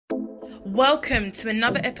Welcome to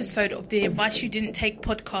another episode of the Advice You Didn't Take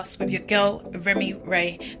podcast with your girl, Remy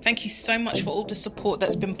Ray. Thank you so much for all the support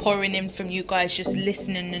that's been pouring in from you guys just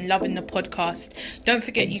listening and loving the podcast. Don't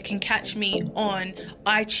forget you can catch me on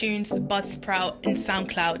iTunes, Buzzsprout and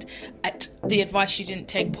SoundCloud at the Advice You Didn't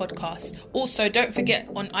Take podcast. Also, don't forget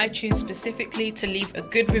on iTunes specifically to leave a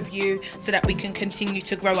good review so that we can continue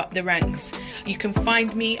to grow up the ranks. You can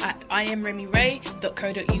find me at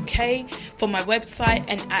iamremyray.co.uk for my website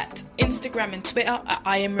and at Instagram and Twitter at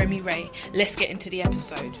iamremyray. Let's get into the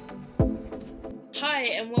episode. Hi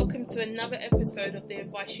and welcome to another episode of the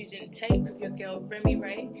Advice You Didn't Take with your girl Remy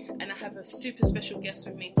Ray, and I have a super special guest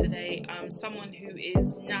with me today, someone who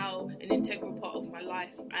is now an integral part of my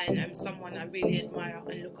life and someone I really admire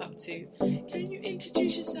and look up to. Can you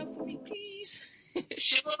introduce yourself for me, please?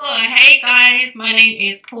 Sure. Hey guys, my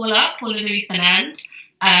name is Paula Louis-Fernand.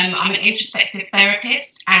 I'm an introspective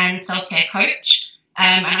therapist and self-care coach.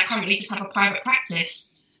 And I currently just have a private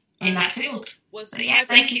practice in that field.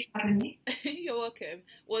 Thank you for having me. You're welcome.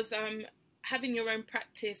 Was having your own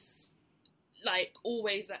practice like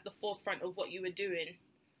always at the forefront of what you were doing?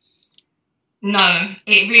 No,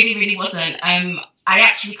 it really wasn't. I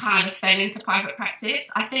actually kind of fell into private practice.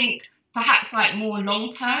 I think perhaps like more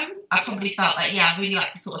long term, I probably felt like, I really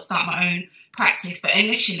like to sort of start my own practice. But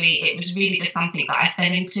initially it was really just something that I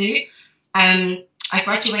fell into. I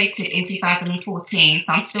graduated in 2014,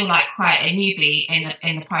 so I'm still like quite a newbie in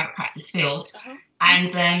the private practice field. Uh-huh.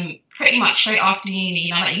 And pretty much straight after uni,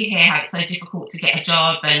 like you hear how it's so difficult to get a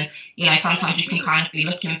job, and sometimes you can kind of be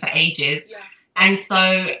looking for ages. Yeah. And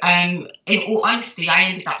so, in all honesty, I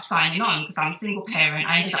ended up signing on because I'm a single parent.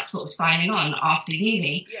 I ended up sort of signing on after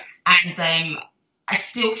uni, and I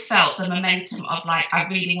still felt the momentum of like, I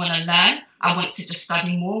really want to learn. I want to just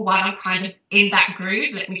study more while I'm kind of in that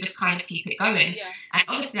groove. Let me just kind of keep it going. Yeah. And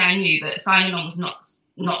obviously I knew that signing on was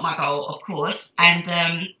not my goal, of course. And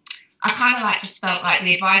I kind of like just felt like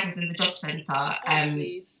the advisors in the job centre,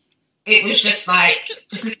 it was just like,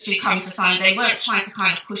 just literally come to sign. They weren't trying to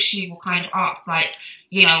kind of push you or kind of ask like,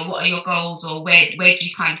 what are your goals, or where do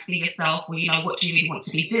you kind of see yourself, or, what do you really want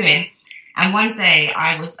to be doing? And one day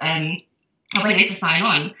I went in to sign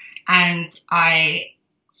on, and I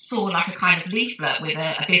saw like a kind of leaflet with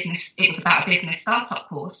a business. It was about a business startup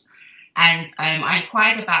course, and I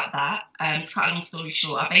inquired about that. To cut a long story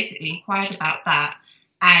short, I basically inquired about that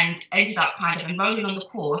and ended up kind of enrolling on the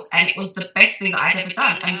course, and it was the best thing that I'd ever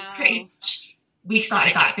done. Wow. And pretty much we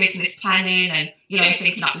started like business planning and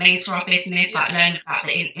thinking up names for our business, like learning about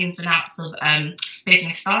the ins and outs of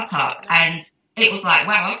business startup. Nice. And it was like,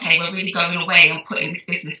 wow, okay, we're really going away and putting this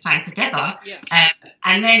business plan together. Yeah.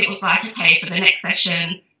 And then it was like, okay, for the next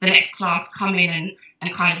session, the next class, come in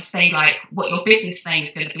and kind of say like what your business name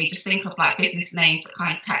is going to be. Just think of like business names that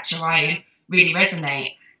kind of catch your eye and really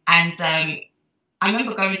resonate. And I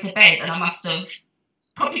remember going to bed, and I must have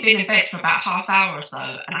probably been in bed for about half hour or so.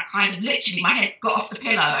 And I kind of literally, my head got off the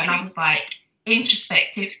pillow and I was like,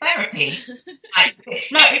 introspective therapy.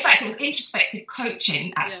 No, in fact, it was introspective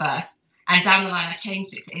coaching at first. And down the line, I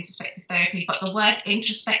changed it to introspective therapy. But the word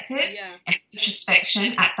introspective and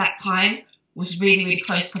introspection at that time was really, really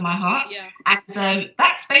close to my heart. Yeah. And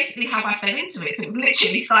that's basically how I fell into it. So it was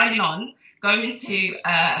literally signing on, going to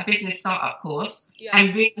a business startup course,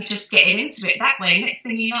 and really just getting into it that way. Next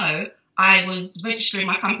thing you know, I was registering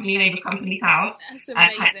my company name with Company's House and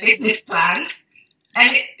had a business plan.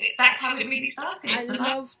 And that's how it really started. I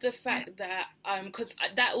love the fact that, because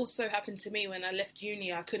that also happened to me when I left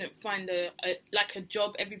uni. I couldn't find a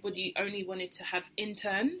job. Everybody only wanted to have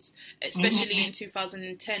interns, especially in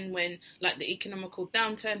 2010 when like the economical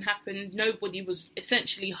downturn happened. Nobody was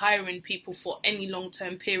essentially hiring people for any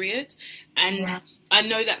long-term period. And I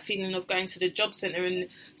know that feeling of going to the job centre and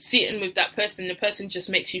sitting with that person. The person just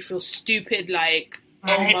makes you feel stupid, like,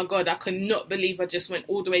 oh my God, I could not believe I just went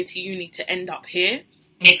all the way to uni to end up here.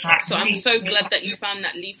 Exactly. So I'm so glad that you found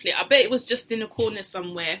that leaflet. I bet it was just in a corner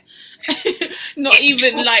somewhere. Not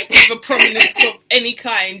even like with a prominence of any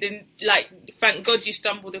kind. And like, thank God you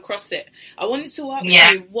stumbled across it. I wanted to ask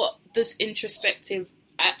you, what does introspective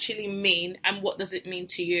actually mean, and what does it mean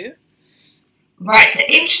to you? Right, so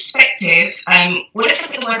introspective, let's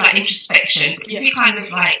look at the word like introspection. Because if you kind of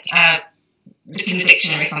like look in the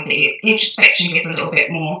dictionary or something, introspection gives a little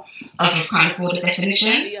bit more of a kind of broader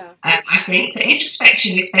definition, I think. So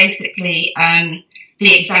introspection is basically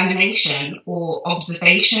the examination or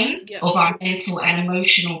observation of our mental and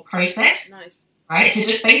emotional process. Nice. Right, so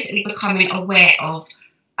just basically becoming aware of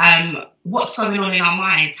what's going on in our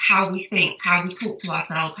minds, how we think, how we talk to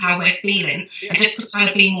ourselves, how we're feeling, and just to kind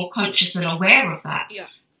of be more conscious and aware of that.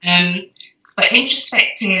 But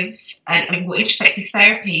introspective introspective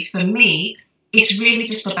therapy for me is really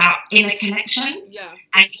just about inner connection. Yeah.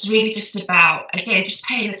 And it's really just about, again, just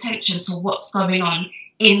paying attention to what's going on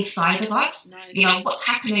inside of us. Nice. You know, what's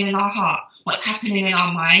happening in our heart, what's happening in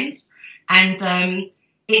our minds. And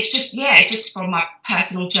it's just from my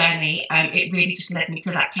personal journey, it really just led me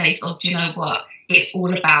to that place of, do you know what? It's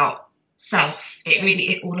all about self. It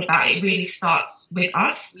really is all about, it really starts with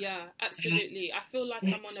us. Yeah, absolutely. I feel like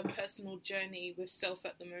I'm on a personal journey with self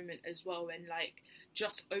at the moment as well, and like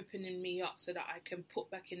just opening me up so that I can put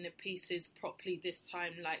back in the pieces properly this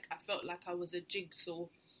time. Like I felt like I was a jigsaw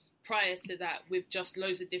prior to that with just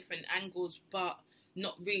loads of different angles, but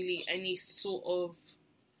not really any sort of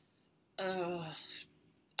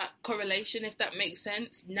correlation, if that makes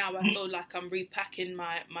sense. Now I feel like I'm repacking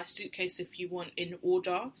my suitcase, if you want, in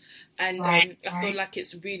order, and I feel like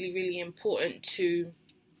it's really, really important to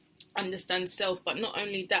understand self, but not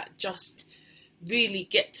only that, just really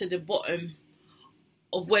get to the bottom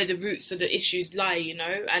of where the roots of the issues lie, you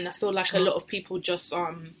know. And I feel like a lot of people just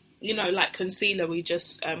you know, like concealer, we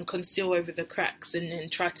just conceal over the cracks and then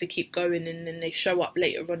try to keep going, and then they show up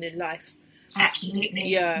later on in life. Absolutely.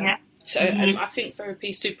 Yeah. So I think therapy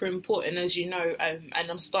is super important, as you know, and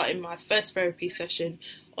I'm starting my first therapy session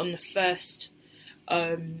on the first,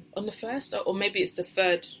 or maybe it's the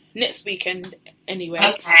third, next weekend anyway.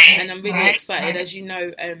 Okay. And I'm really excited, as you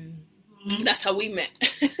know. That's how we met.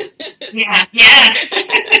 Yeah.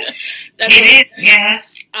 It is. Yeah.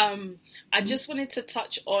 I just wanted to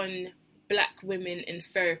touch on Black women in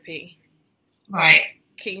therapy. Right.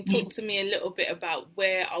 Can you talk to me a little bit about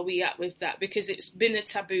where are we at with that? Because it's been a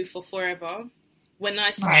taboo for forever. When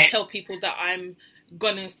I tell people that I'm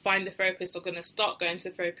going to find a therapist or going to start going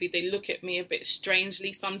to therapy, they look at me a bit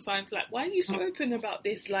strangely sometimes, like, why are you so open about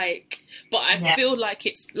this? Like, but I feel like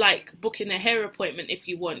it's like booking a hair appointment, if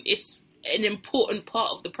you want. It's an important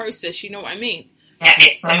part of the process, you know what I mean? Yeah,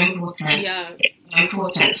 it's so important. Yeah. It's so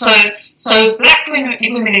important. So Black women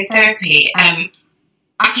in therapy,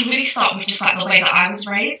 I can really start with just like the way that I was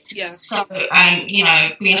raised. Yeah. So, you know,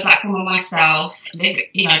 being a Black woman myself,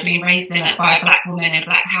 being raised by a Black woman in a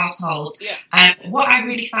Black household. Yeah. What I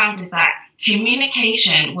really found is that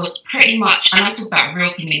communication was pretty much, and I'm talking about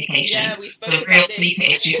real communication, yeah, we spoke the about real this. deeper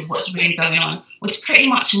issues of what's really going on, was pretty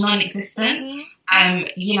much non-existent.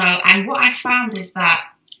 You know, and what I found is that,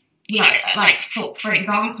 you know, like for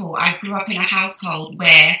example, I grew up in a household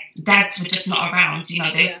where dads were just not around. You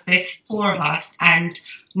know, there's four of us, and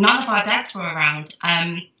none of our dads were around.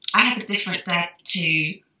 I have a different dad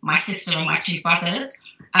to my sister and my two brothers.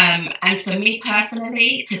 And for me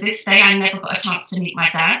personally, to this day, I never got a chance to meet my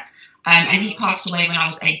dad. And he passed away when I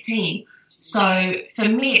was 18. So for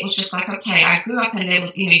me, it was just like, okay, I grew up and there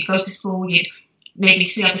was, you know, you go to school, you'd maybe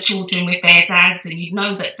see other children with their dads, and you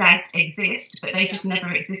know that dads exist, but they just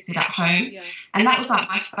never existed at home. Yeah. And that was like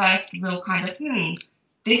my first real kind of,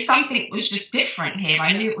 there's something was just different here.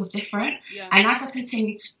 I knew it was different. Yeah. And as I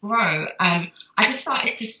continued to grow, I just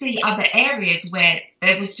started to see other areas where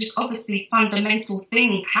there was just obviously fundamental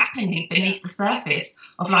things happening beneath the surface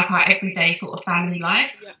of like our everyday sort of family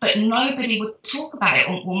life, but nobody would talk about it,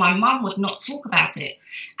 or my mum would not talk about it.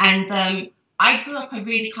 And I grew up a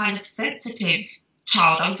really kind of sensitive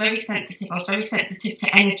child. I was very sensitive. I was very sensitive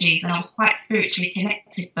to energies, and I was quite spiritually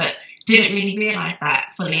connected, but didn't really realise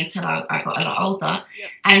that fully until I got a lot older. Yeah.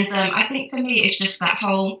 And I think for me, it's just that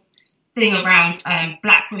whole thing around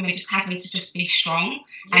Black women just having to just be strong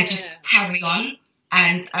and just carry on,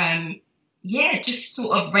 and just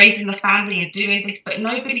sort of raising the family and doing this, but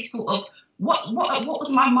nobody sort of, what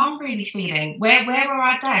was my mum really feeling? Where were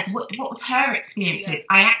our dads? What was her experiences? Yeah.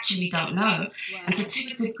 I actually don't know. Wow. And so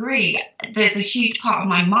to a degree, there's a huge part of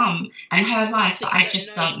my mum and her life that I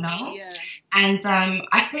just don't know. Yeah. And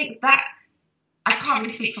I think that, I can't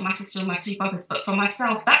really speak for my sister and my two brothers, but for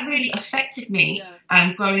myself, that really affected me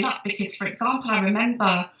growing up, because, for example, I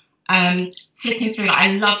remember flicking through, like,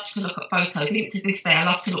 I loved to look at photos. Even to this day, I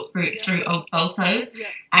love to look through old photos. Yeah.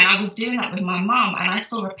 And I was doing that with my mum, and I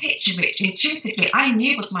saw a picture which intuitively I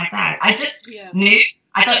knew was my dad. I just knew.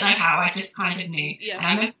 I don't know how, I just kind of knew. Yeah. And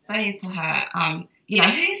I remember saying to her, you know,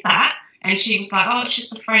 who's that? And she was like, oh, it's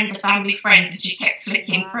just a friend, a family friend. And she kept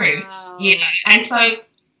flicking through, you know. And so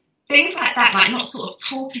things like that, like not sort of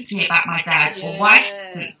talking to me about my dad or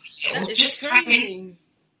why, or just having.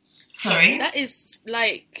 Sorry? That is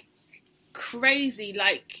like crazy.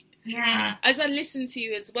 Like, as I listen to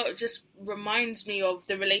you as well, it just reminds me of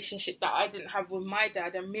the relationship that I didn't have with my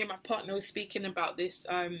dad. And me and my partner were speaking about this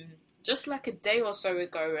just like a day or so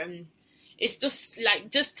ago. And it's just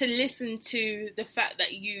like, just to listen to the fact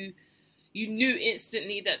that you you knew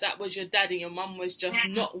instantly that was your dad, and your mum was just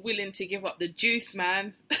not willing to give up the juice,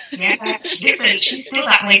 man. Yeah, listen, she's still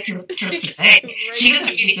that way till today. She doesn't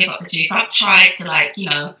really give up the juice. I've tried to, like, you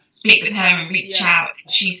know, speak with her and reach out.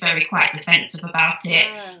 She's very quite defensive about it.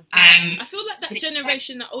 Yeah. I feel like that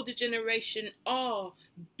generation, that older generation, are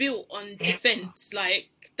built on defense. Like,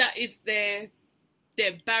 that is their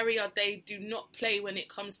barrier. They do not play when it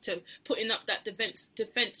comes to putting up that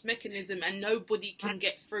defense mechanism, and nobody can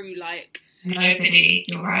get through. Like, nobody.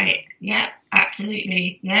 You're right. Yeah,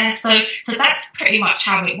 absolutely. Yeah. So that's pretty much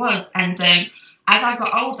how it was. And as I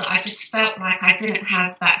got older, I just felt like I didn't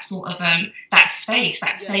have that sort of that space,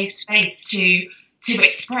 that safe space to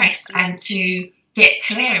express and to get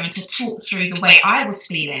clear and to talk through the way I was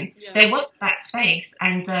feeling. Yeah. There was that space,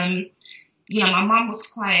 and you know, my mum was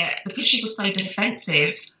quiet because she was so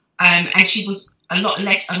defensive, and she was a lot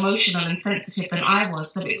less emotional and sensitive than I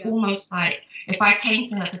was. So it's almost like if I came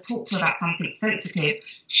to her to talk to her about something sensitive,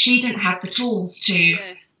 she didn't have the tools to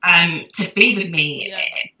be with me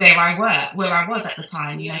where I was at the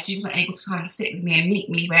time. You know, she wasn't able to kind of sit with me and meet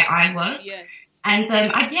me where I was. Yes. And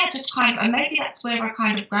just kind of, and maybe that's where I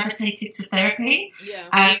kind of gravitated to therapy.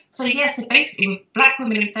 Yeah. So basically with Black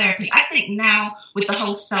women in therapy, I think now with the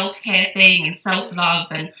whole self-care thing and self-love,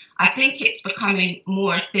 and I think it's becoming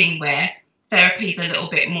more a thing where therapy is a little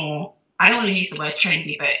bit more, I don't want to use the word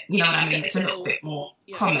trendy, but you know what I mean? It's a little bit more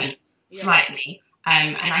common, slightly.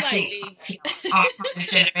 And I think our kind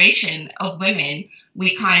of generation of women,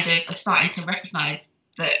 we kind of are starting to recognise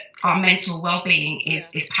that our mental well-being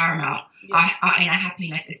is paramount. Our inner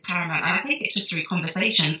happiness is paramount. And I think it's just through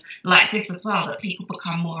conversations like this as well that people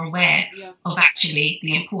become more aware of actually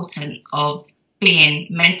the importance of being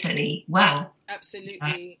mentally well.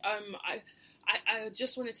 Absolutely. I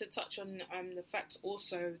just wanted to touch on the fact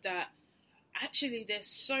also that actually there's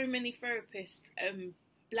so many therapists,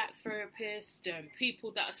 Black therapists,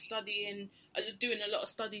 people that are doing a lot of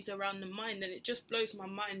studies around the mind, and it just blows my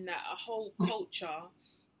mind that a whole culture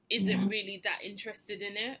isn't really that interested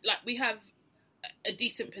in it. Like, we have a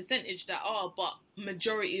decent percentage that are, but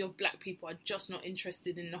majority of Black people are just not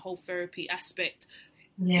interested in the whole therapy aspect.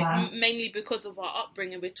 Yeah. Mainly because of our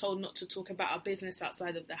upbringing. We're told not to talk about our business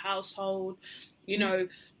outside of the household. You know,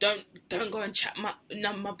 don't go and chat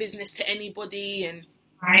my business to anybody, and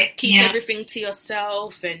keep everything to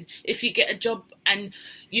yourself. And if you get a job and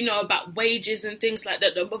you know about wages and things like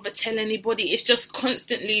that, don't bother tell anybody. It's just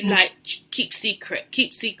constantly like keep secrets.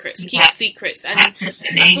 And I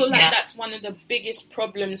feel like that's one of the biggest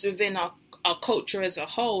problems within our culture as a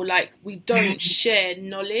whole. Like, we don't share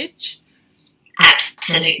knowledge.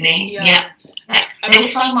 Absolutely, yeah.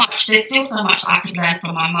 There's still so much I could learn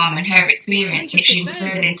from my mum and her experience 100%. If she was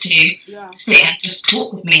willing to sit and just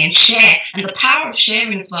talk with me and share. And the power of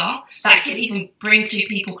sharing as well, that could even bring two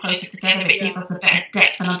people closer together. It gives us a better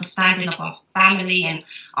depth and understanding of our family and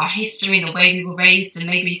our history and the way we were raised, and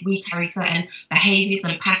maybe we carry certain behaviours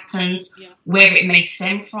and patterns, where it may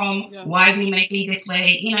stem from, why we may be this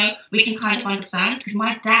way. You know, we can kind of understand, because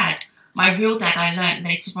my real dad, I learned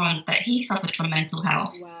later on that he suffered from mental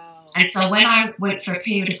health. Wow. And so when I went through a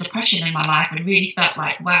period of depression in my life, I really felt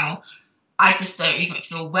like, wow, I just don't even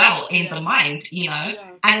feel well in the mind, you know.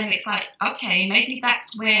 Yeah. And then it's like, okay, maybe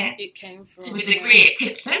that's where it came from. To a degree, it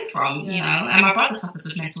could stem from, you know. And my brother suffers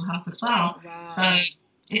with mental health as well. Wow. So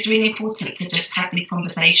it's really important to just have these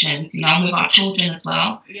conversations, you know, with our children as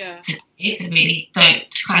well. Yeah. To really don't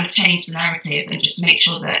kind of change the narrative and just make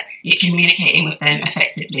sure that you're communicating with them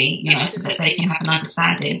effectively, you know, so that they can have an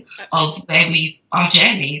understanding of where our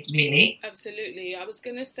journeys, really. Absolutely. I was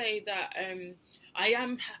going to say that I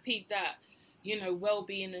am happy that, you know,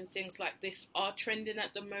 well-being and things like this are trending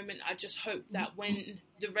at the moment. I just hope that when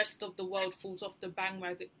the rest of the world falls off the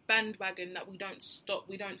bandwagon, that we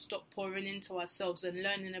don't stop pouring into ourselves and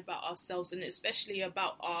learning about ourselves, and especially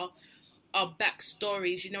about our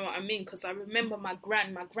backstories, you know what I mean? Because I remember my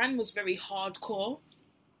gran was very hardcore.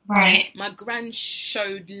 Right. My gran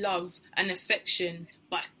showed love and affection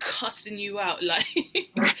by cussing you out. Like,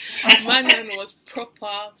 my nan was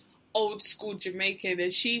proper old school Jamaican,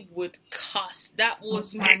 and she would cuss. That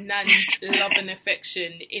was my nan's love and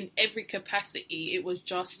affection in every capacity. It was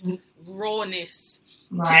just rawness,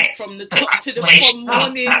 from the top to the from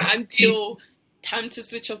morning until time to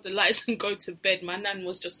switch off the lights and go to bed. My nan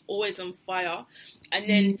was just always on fire. And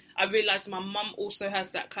then I realised my mum also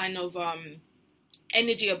has that kind of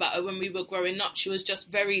energy about her. When we were growing up, she was just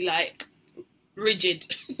very like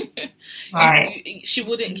rigid. She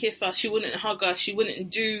wouldn't kiss us, she wouldn't hug us, she wouldn't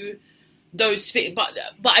do those things, but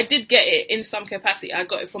I did get it in some capacity. I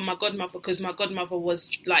got it from my godmother, because my godmother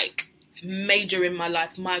was like major in my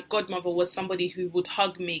life. My godmother was somebody who would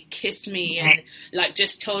hug me, kiss me, and like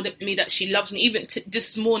just told me that she loves me. Even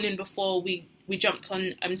this morning before we jumped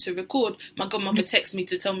on to record, my godmother texted me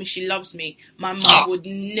to tell me she loves me. My mum would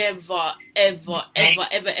never, ever, ever,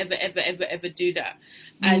 ever, ever, ever, ever, ever do that.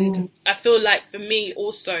 And I feel like for me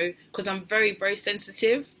also, because I'm very, very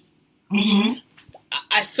sensitive,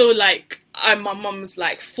 I feel like I'm my mum's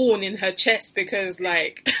like thorn in her chest, because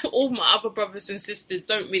like all my other brothers and sisters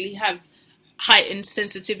don't really have heightened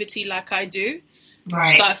sensitivity like I do.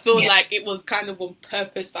 Right. So I feel like it was kind of on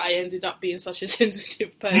purpose that I ended up being such a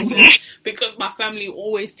sensitive person, because my family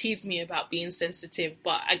always teased me about being sensitive,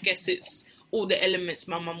 but I guess it's all the elements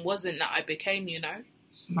my mum wasn't that I became, you know.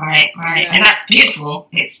 Right. And that's beautiful.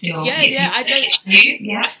 It's still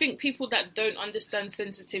I think people that don't understand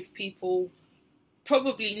sensitive people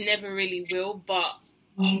probably never really will, but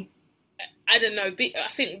I don't know. I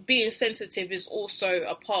think being sensitive is also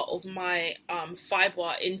a part of my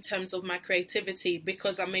fibre in terms of my creativity,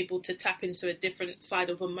 because I'm able to tap into a different side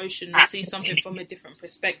of emotion and see something from a different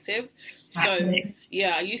perspective. So,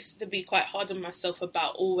 yeah, I used to be quite hard on myself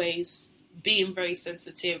about always being very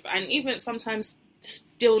sensitive. And even sometimes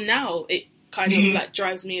still now, it kind of like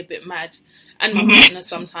drives me a bit mad. And my partner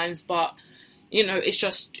sometimes, but, you know, it's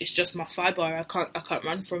just my fibre. I can't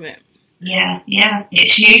run from it. Yeah,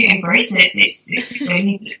 it's you, embrace it.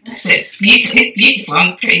 It's beautiful.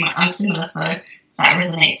 I'm similar, so that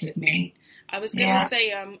resonates with me. I was going to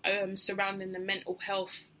say, surrounding the mental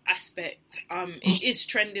health aspect, it is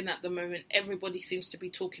trending at the moment. Everybody seems to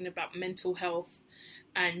be talking about mental health,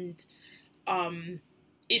 and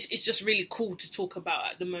it's just really cool to talk about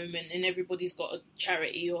at the moment, and everybody's got a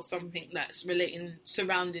charity or something that's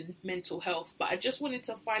surrounding mental health. But I just wanted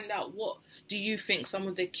to find out, what do you think some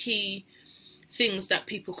of the key things that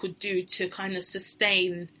people could do to kind of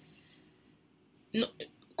sustain,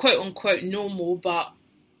 quote unquote, normal, but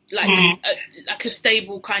like a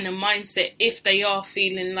stable kind of mindset if they are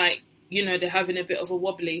feeling like, you know, they're having a bit of a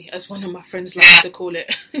wobbly, as one of my friends likes to call it.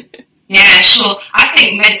 Yeah, sure. I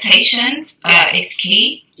think meditation is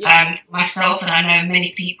key. For myself, and I know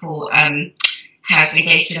many people have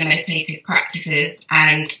engaged in meditative practices,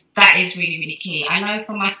 and that is really, really key. I know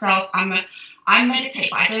for myself, I meditate,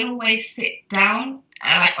 but I don't always sit down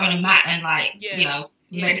like on a mat and you know,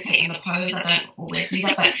 meditate in a pose. I don't always do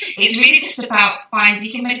that, but it's really just about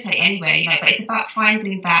you can meditate anywhere, you know, but it's about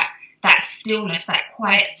finding that stillness, that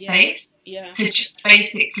quiet space to just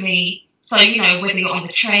basically. So, you know, whether you're on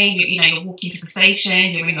the train, you're walking to the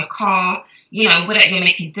station, you're in your car, you know, whether you're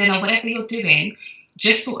making dinner, whatever you're doing,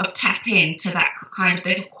 just sort of tap into that kind of,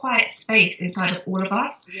 there's a quiet space inside of all of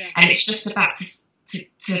us. And it's just about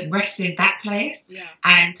to rest in that place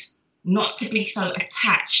and not to be so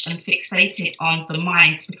attached and fixated on the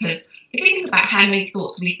minds, because if you think about how many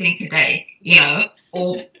thoughts we think a day, you know,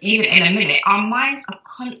 or even in a minute, our minds are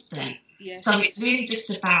constant. So it's really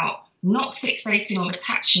just about not fixating or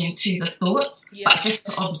attaching to the thoughts, but just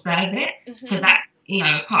to observe it. So that's, you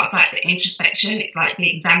know, part of like the introspection. It's like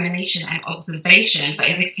the examination and observation, but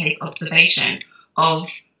in this case, observation of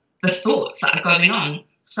the thoughts that are going on.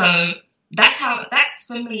 So that's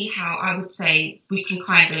for me how I would say we can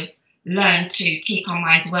kind of learn to keep our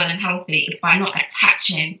minds well and healthy, is by not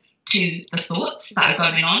attaching to the thoughts that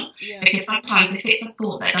are going on. Because sometimes if it's a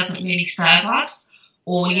thought that doesn't really serve us,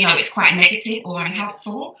 or, you know, it's quite negative or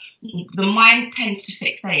unhelpful, the mind tends to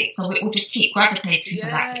fixate. So it will just keep gravitating to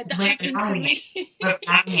that. That happened to me. We're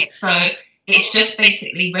allowing it. So it's just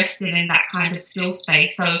basically resting in that kind of still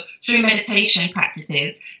space. So through meditation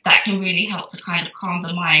practices, that can really help to kind of calm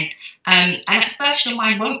the mind. And at first your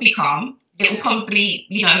mind won't be calm. It will probably,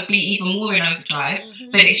 you know, be even more in overdrive,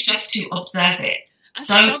 but it's just to observe it.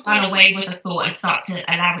 Don't run away with a thought and start to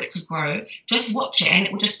allow it to grow. Just watch it and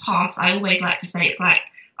it will just pass. I always like to say it's like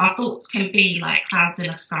our thoughts can be like clouds in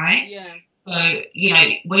the sky. So, you know,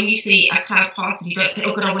 when you see a cloud pass and you don't think,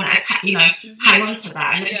 oh God, I want to attack, you know, hang on to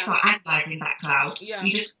that, and then you start analysing that cloud. You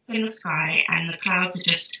just look in the sky and the clouds are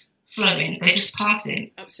just flowing. They're just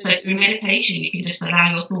passing. So through meditation, you can just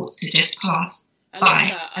allow your thoughts to just pass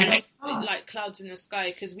by. I love like clouds in the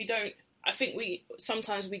sky, because I think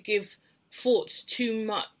sometimes we give thoughts too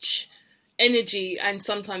much energy, and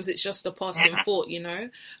sometimes it's just a passing thought, you know.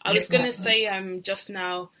 I was going to say just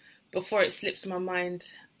now, before it slips my mind,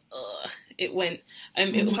 it went,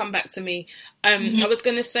 it will come back to me. I was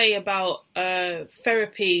going to say about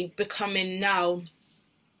therapy becoming now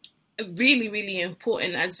really, really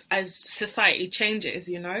important as society changes,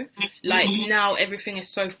 you know. Like now everything is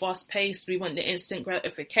so fast paced. We want the instant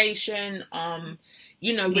gratification.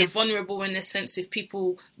 you know, we're vulnerable in a sense if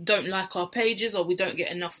people don't like our pages or we don't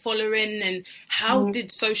get enough following. And how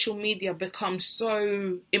did social media become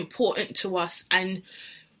so important to us, and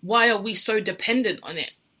why are we so dependent on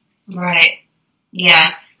it? Right.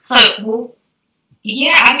 Yeah. So, well,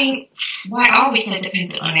 yeah, I mean, why are we so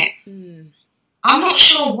dependent on it? I'm not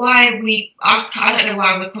sure why I don't know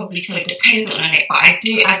why we're probably so dependent on it, but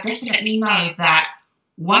I definitely know that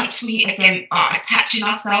once we, again, are attaching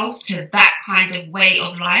ourselves to that kind of way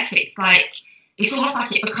of life, it's almost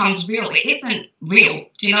like it becomes real. It isn't real.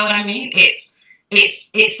 Do you know what I mean? It's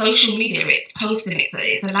social media, it's posting,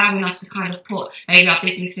 it's allowing us to kind of put maybe our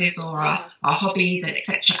businesses or our hobbies and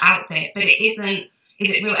etc. out there, but is it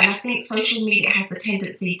real? And I think social media has the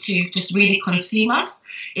tendency to just really consume us.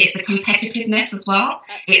 It's the competitiveness as well.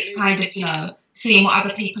 Absolutely. It's kind of, you know, seeing what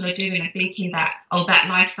other people are doing and thinking that, oh, that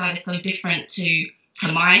lifestyle is so different to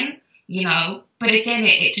mine, you know. But again,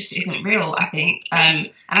 it just isn't real, I think. And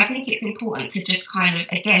I think it's important to just kind of,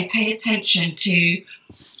 again, pay attention to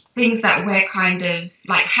things that we're kind of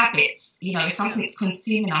like habits, you know, if something's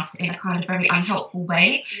consuming us in a kind of very unhelpful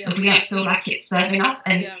way, if we don't feel like it's serving us,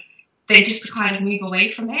 and then just to kind of move away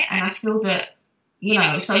from it. And I feel that, you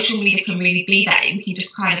know, social media can really be that. We can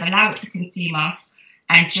just kind of allow it to consume us,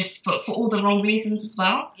 and just for all the wrong reasons as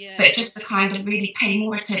well. But just to kind of really pay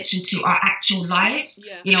more attention to our actual lives,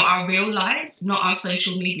 you know, our real lives, not our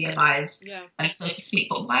social media lives, and so to speak.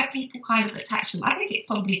 But why people kind of attach them, I think it's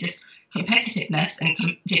probably just competitiveness and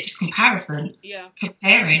just comparison.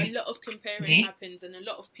 Comparing. A lot of comparing happens, and a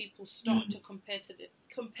lot of people start to compare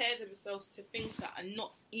themselves to things that are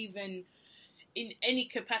not even in any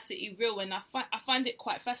capacity real. And I find it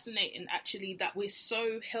quite fascinating, actually, that we're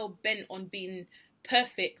so hell-bent on being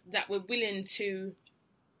perfect that we're willing to,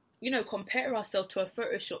 you know, compare ourselves to a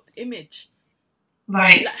photoshopped image.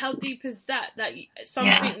 Right. Like, how deep is that? That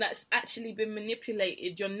something that's actually been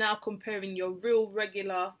manipulated, you're now comparing your real,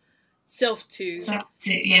 regular self to,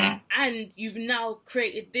 and you've now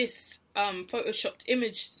created this photoshopped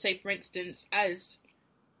image, say for instance, as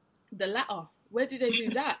the latter. Where do they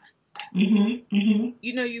do that?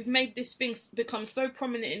 You know, you've made this thing become so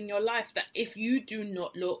prominent in your life that if you do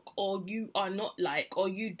not look, or you are not like, or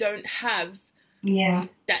you don't have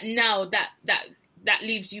that, now that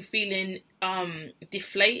leaves you feeling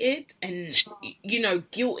deflated and, you know,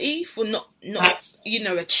 guilty for not you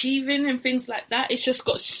know, achieving and things like that. It's just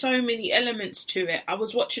got so many elements to it. I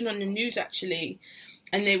was watching on the news, actually,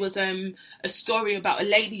 and there was a story about a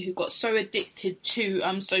lady who got so addicted to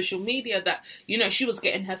social media that, you know, she was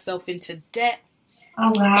getting herself into debt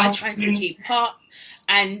by trying to keep up.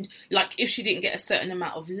 And, like, if she didn't get a certain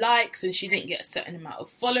amount of likes and she didn't get a certain amount of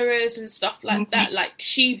followers and stuff like that, like,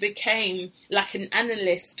 she became like an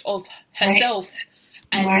analyst of herself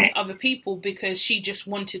and other people because she just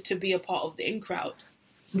wanted to be a part of the in crowd.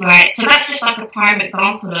 Right. So that's just like a prime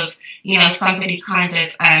example of, you know, somebody kind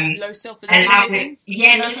of low self-esteem,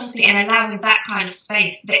 low self-esteem, and allowing that kind of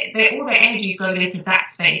space. All the energy is going into that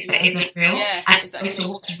space that isn't real, as opposed to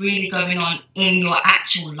what's really going on in your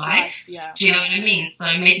actual life. Do you know what I mean? So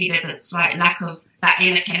maybe there's a slight lack of that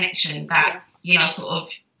inner connection, that you know, sort of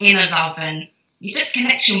inner love, and you just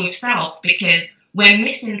connection with self, because we're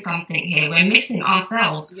missing something here. We're missing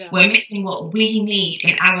ourselves. We're missing what we need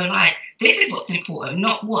in our lives. This is what's important,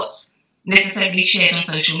 not what's necessarily shared on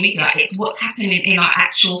social media. It's what's happening in our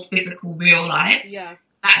actual physical real lives.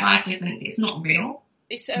 That life it's not real.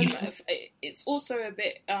 It's also a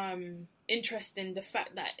bit interesting, the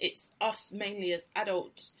fact that it's us mainly as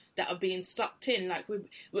adults that are being sucked in. Like,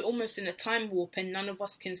 we're almost in a time warp, and none of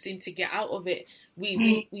us can seem to get out of it.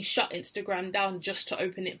 We shut Instagram down just to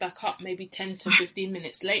open it back up maybe 10 to 15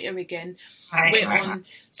 minutes later again. We're on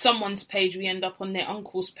someone's page, we end up on their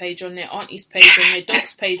uncle's page, on their auntie's page, on their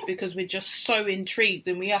dog's page, because we're just so intrigued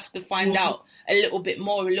and we have to find out a little bit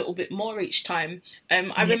more each time.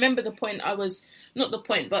 I remember the thing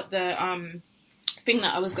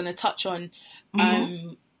that I was going to touch on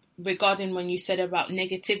regarding when you said about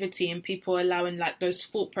negativity and people allowing, like, those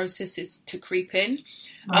thought processes to creep in.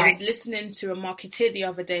 I was listening to a marketeer the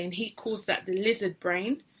other day, and he calls that the lizard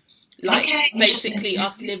brain. Like, basically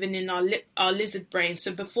us living in our lizard brain.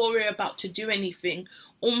 So before we're about to do anything,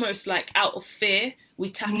 almost like out of fear,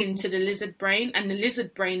 we tap into the lizard brain, and the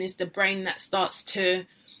lizard brain is the brain that starts to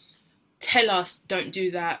tell us, don't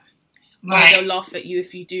do that. They'll laugh at you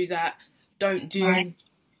if you do that. Don't do,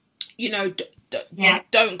 you know,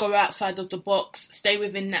 don't go outside of the box. Stay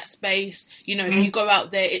within that space. You know, if you go out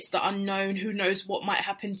there, it's the unknown. Who knows what might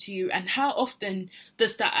happen to you? And how often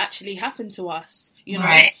does that actually happen to us? You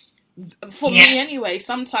know, for me anyway,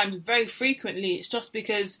 sometimes very frequently, it's just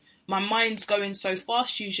because my mind's going so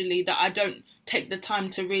fast usually that I don't take the time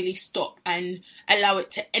to really stop and allow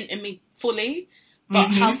it to enter me fully. But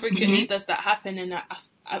how frequently does that happen? And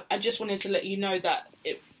I just wanted to let you know that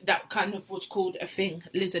that kind of was called a thing,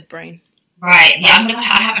 lizard brain. Right. Yeah,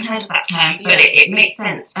 I haven't heard of that term, but it makes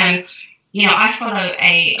sense. You know, I follow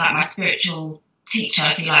my spiritual teacher,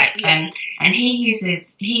 if you like, and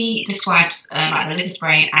he describes like the lizard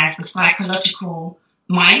brain as the psychological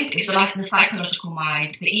mind. It's like the psychological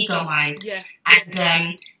mind, the ego mind,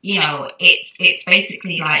 and you know, it's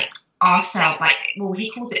basically like ourself, like, well, he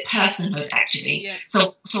calls it personhood actually.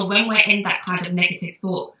 So when we're in that kind of negative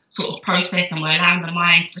thought sort of process and we're allowing the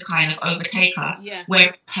mind to kind of overtake us,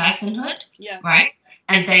 we're personhood, right?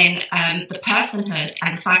 And then the personhood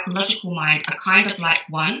and the psychological mind are kind of like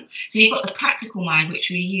one. So you've got the practical mind, which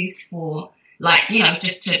we use for, like, you know,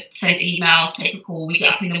 just to send emails, take a call. We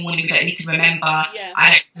get up in the morning, we don't need to remember.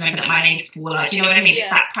 I don't remember that my name is Paula. Do you know what I mean? It's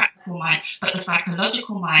that practical mind. But the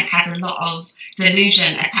psychological mind has a lot of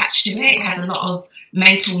delusion attached to it. It has a lot of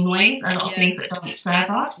mental noise, a lot of things that don't serve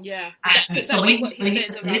us. So when you say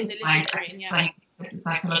the lizard mind, it's like the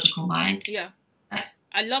psychological mind.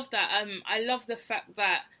 I love that. I love the fact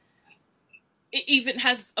that it even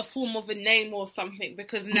has a form of a name or something,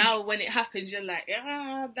 because now when it happens, you're like,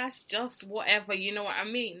 that's just whatever, you know what I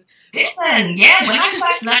mean? Listen, when I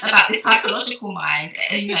first learned about this psychological mind,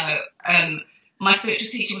 you know, my spiritual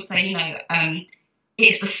teacher would say, you know,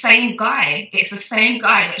 it's the same guy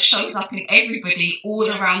that shows up in everybody all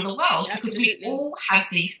around the world, because we all have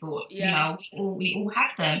these thoughts, you know, we all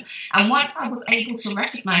have them. And once I was able to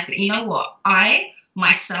recognize that, you know what,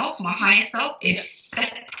 myself, my higher self is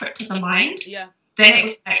separate to the mind. Then it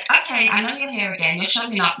was like, okay, I know you're here again. You're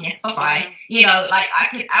showing up. Yes, bye-bye. You know, like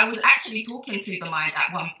I was actually talking to the mind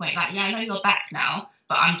at one point, like, I know you're back now,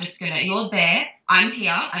 but I'm just you're there. I'm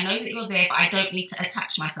here. I know that you're there, but I don't need to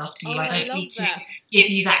attach myself to you. I don't need to give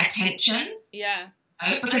you that attention.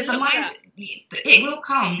 Because the mind, it will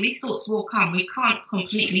come. These thoughts will come. We can't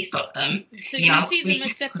completely stop them. So you see them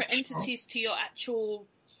as separate entities to your actual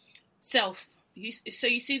self. So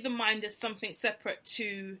you see the mind as something separate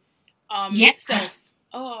to self.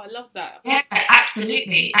 Oh, I love that. Yeah,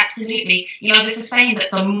 absolutely. You know, there's a saying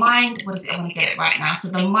that the mind, what is it? I want to get it right now. So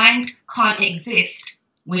the mind can't exist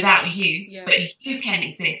without you, but you can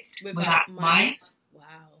exist without mind. Wow.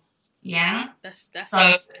 Yeah. That's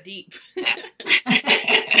so deep.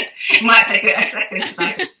 It might take a second to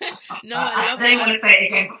like, no, I don't want to say it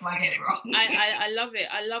again before I get it wrong. I love it.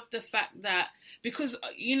 I love the fact that, because,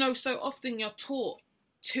 you know, so often you're taught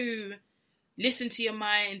to listen to your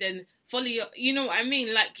mind and follow your, you know what I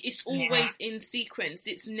mean? Like, it's always in sequence.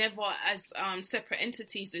 It's never as separate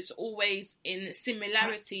entities. It's always in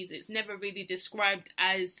similarities. It's never really described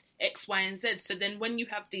as X, Y, and Z. So then when you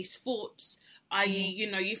have these thoughts, i.e., you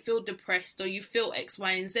know, you feel depressed or you feel X,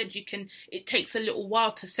 Y, and Z, it takes a little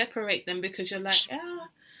while to separate them, because you're like,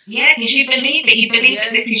 yeah, because you believe it. You believe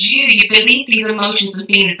that this is you. You believe these emotions and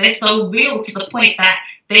feelings. They're so real to the point that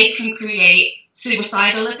they can create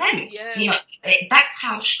suicidal attempts. You know, that's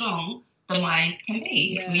how strong the mind can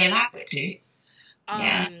be if we allow it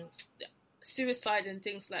to. Suicide and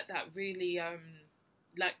things like that really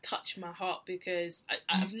like touch my heart, because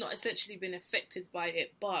I've not essentially been affected by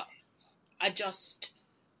it, but I just,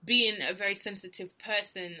 being a very sensitive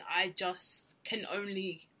person, I just can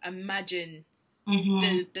only imagine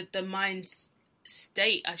the mind's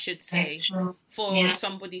state, I should say, for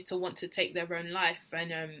somebody to want to take their own life.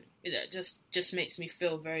 And it just makes me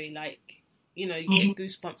feel very, like, you know, you get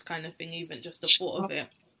goosebumps kind of thing, even just the thought of it.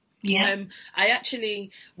 I actually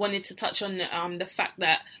wanted to touch on the fact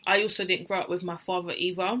that I also didn't grow up with my father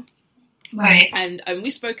either. And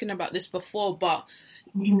we've spoken about this before, but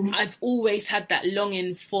I've always had that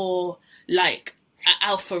longing for, like, an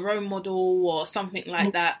alpha role model or something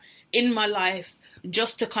like that in my life,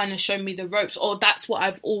 just to kind of show me the ropes, or that's what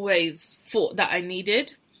I've always thought that I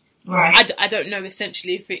needed. I don't know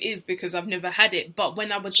essentially if it is, because I've never had it, but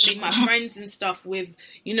when I would see my friends and stuff with,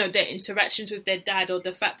 you know, their interactions with their dad, or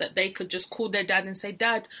the fact that they could just call their dad and say,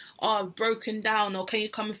 Dad, I've broken down, or can you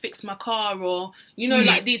come and fix my car, or, you know,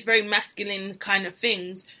 like these very masculine kind of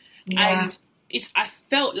things. And I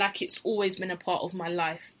felt like it's always been a part of my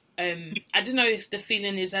life. I don't know if the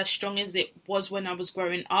feeling is as strong as it was when I was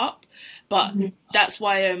growing up, but that's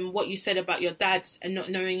why what you said about your dad and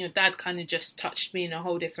not knowing your dad kind of just touched me in a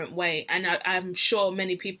whole different way. And I'm sure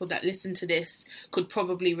many people that listen to this could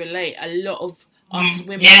probably relate. A lot of us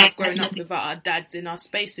women have grown up without our dads in our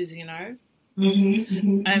spaces, you know. Do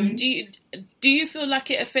you feel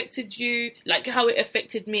like it affected you? Like, how it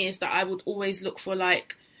affected me is that I would always look for,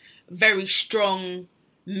 like, very strong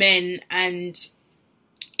men, and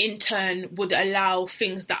in turn would allow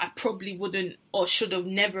things that I probably wouldn't or should have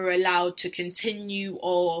never allowed to continue,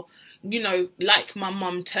 or, you know, like my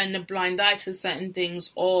mum, turn a blind eye to certain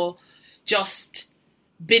things, or just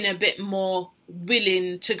been a bit more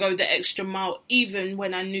willing to go the extra mile even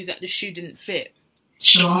when I knew that the shoe didn't fit.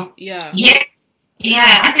 Sure. Yeah.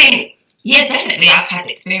 Yeah, I think, definitely I've had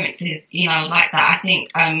experiences, you know, like that. I think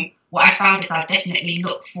what I found is I definitely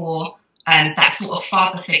look for that sort of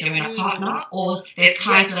father figure in a partner, or there's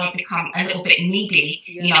times that I've become a little bit needy,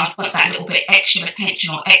 you know, I've got that little bit extra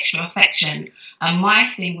attention or extra affection. My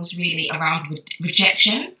thing was really around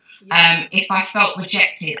rejection. If I felt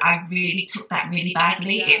rejected, I really took that really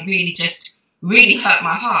badly. It really just really hurt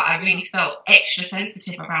my heart. I really felt extra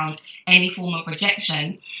sensitive around any form of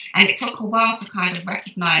rejection. And it took a while to kind of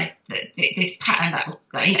recognise that this pattern that was,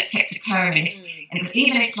 you know, kept occurring. And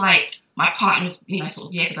even if, like, my partner, you know, sort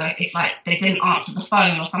of years ago, if, like, they didn't answer the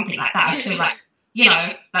phone or something like that, I feel like, you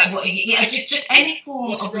know, like, what, you know, just any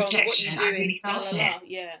form of rejection, I really felt it.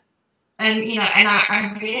 Yeah. And, you know, and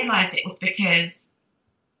I realised it was because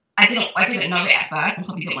I didn't know it at first, and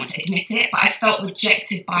probably didn't want to admit it, but I felt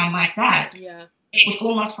rejected by my dad. Yeah. It was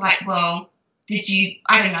almost like, well,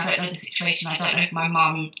 I don't know the situation. I don't know if my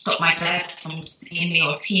mum stopped my dad from seeing me,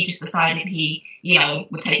 or if he just decided he, you know,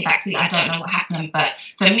 would take a back seat. I don't know what happened, but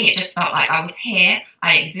for me, it just felt like I was here,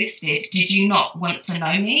 I existed. Did you not want to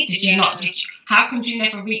know me? How come you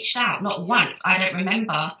never reached out? Not once. I don't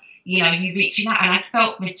remember, you know, you reaching out, and I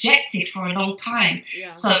felt rejected for a long time.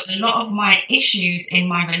 Yeah. So a lot of my issues in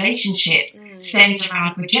my relationships stemmed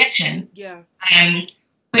around rejection. Yeah.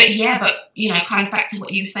 But you know, kind of back to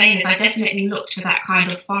what you were saying, is I definitely looked for that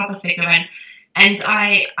kind of father figure, and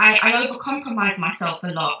I overcompromised myself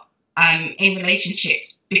a lot in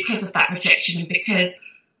relationships because of that rejection, and because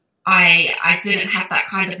I didn't have that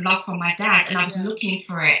kind of love from my dad, and I was looking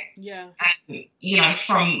for it. Yeah. You know,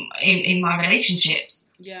 from in my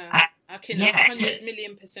relationships. Yeah. I can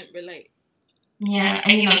 100,000,000% relate. Yeah,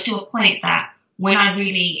 and you know, to a point that when I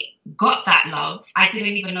really got that love, I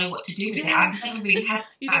didn't even know what to do with it. I've never really had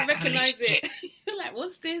you didn't recognise it. You're like,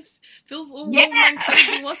 what's this? Feels all warm and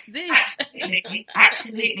cozy. What's this?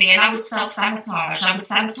 Absolutely. And I would self-sabotage. I would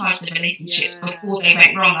sabotage the relationships before they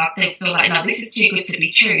went wrong. I feel like, no, this is too good to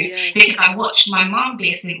be true, because I watched my mum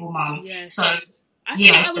be a single mum. Yes. So, I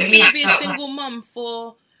you know, thought I was going to be a single mum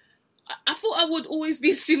for... I thought I would always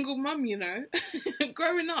be a single mum, you know.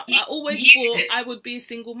 Growing up, I always thought I would be a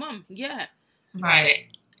single mum. Yeah. Right.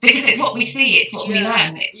 Because it's what we see, it's what we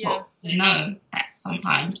learn, it's what we know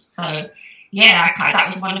sometimes. So, that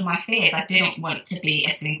was one of my fears. I didn't want to be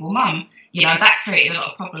a single mum. You know, that created a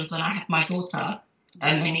lot of problems when I had my daughter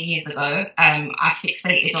many years ago. I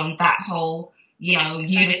fixated on that whole, you know,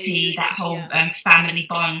 unity, that whole family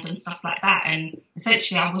bond and stuff like that. And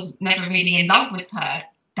essentially, I was never really in love with her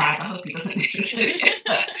dad. I hope he doesn't listen to this,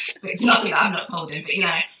 but it's nothing that I've not told him. But, you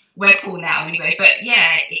know, we're cool now anyway. But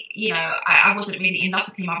you know, I wasn't really in love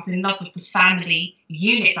with him. I was in love with the family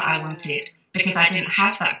unit that I wanted, because I didn't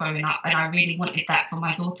have that growing up, and I really wanted that for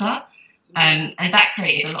my daughter. And that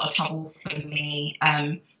created a lot of trouble for me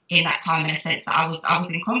in that time, in a sense that I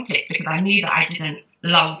was in conflict, because I knew that I didn't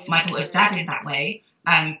love my daughter's dad in that way.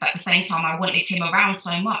 But at the same time, I wanted him around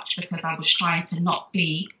so much because I was trying to not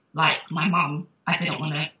be like my mum. I didn't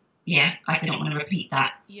want to repeat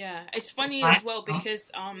that. Yeah, it's funny as well,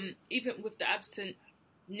 because even with the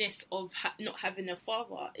absentness of not having a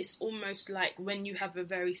father, it's almost like when you have a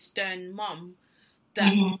very stern mum,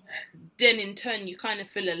 that then in turn you kind of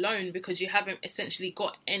feel alone, because you haven't essentially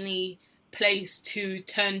got any place to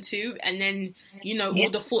turn to, and then, you know, all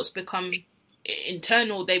the thoughts become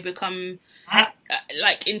internal. They become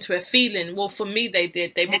like into a feeling. Well, for me, they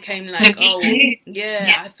became like,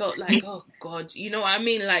 I felt like, oh God, you know what I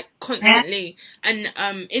mean, like constantly. And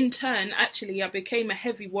in turn, actually, I became a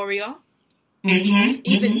heavy worrier.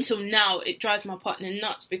 Even till now, it drives my partner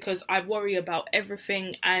nuts, because I worry about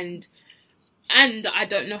everything, and I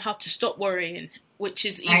don't know how to stop worrying, which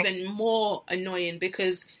is even more annoying,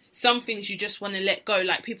 because some things you just want to let go.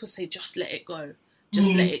 Like people say, just let it go.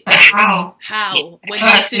 Just let it go. How?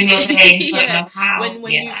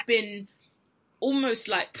 When you've been almost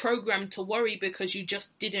like programmed to worry because you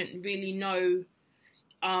just didn't really know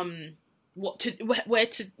where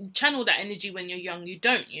to channel that energy when you're young. You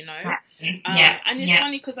don't, you know. And it's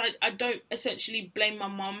funny because I don't essentially blame my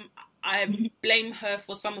mum. I blame her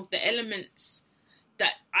for some of the elements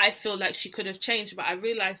that I feel like she could have changed, but I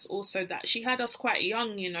realised also that she had us quite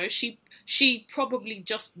young, you know. She probably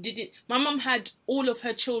just didn't... My mum had all of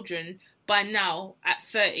her children by now at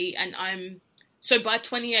 30, and so by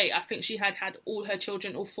 28, I think she had all her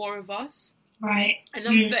children, all four of us. Right. And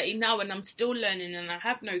I'm 30 now and I'm still learning and I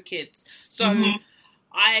have no kids. So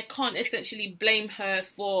I can't essentially blame her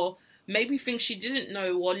for maybe things she didn't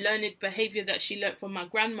know or learned behaviour that she learnt from my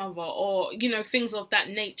grandmother or, you know, things of that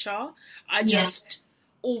nature. I just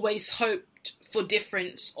always hoped for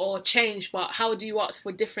difference or change. But how do you ask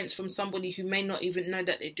for difference from somebody who may not even know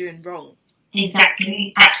that they're doing wrong?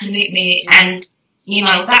 Exactly. Absolutely. Yeah. And, you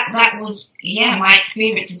know, that was, my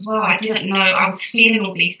experience as well. I didn't know. I was feeling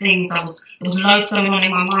all these things. There was loads going on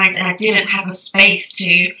in my mind and I didn't have a space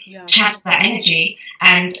to channel that energy.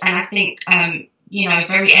 And I think, you know,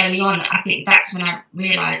 very early on, I think that's when I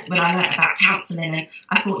realised, when I learned about counselling, and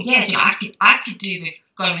I thought, you know, I could do with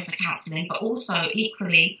going into counselling, but also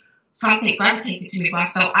equally something gravitated to me where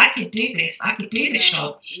I felt I could do this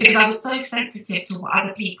job, because I was so sensitive to what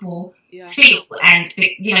other people feel, and,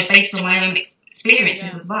 you know, based on my own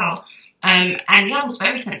experiences as well. And I was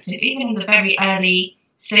very sensitive, even in the very early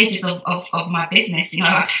stages of my business. You know,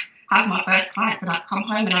 I'd have my first clients and I'd come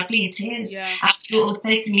home and I'd be in tears. And my daughter would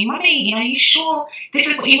say to me, "Mummy, you know, you sure this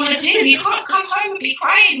is what you want to do? You can't come home and be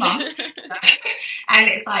crying, Mum." And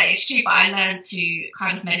it's like, it's true, but I learned to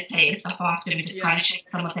kind of meditate and stuff after and just kind of shake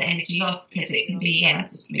some of the energy off, because it can be,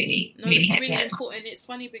 just really, really heavy. It's really important. It's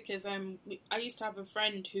funny because I used to have a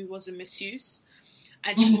friend who was a masseuse,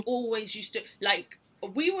 and she always used to, like,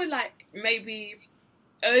 we were like maybe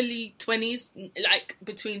early 20s, like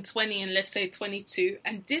between 20 and let's say 22,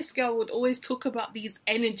 and this girl would always talk about these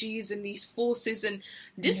energies and these forces, and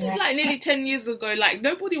this is like nearly 10 years ago. Like,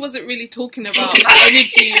 nobody wasn't really talking about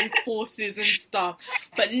energy and forces and stuff,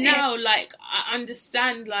 but now, like, I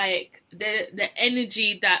understand, like, the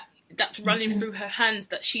energy that's running through her hands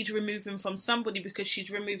that she's removing from somebody because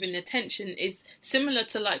she's removing the tension is similar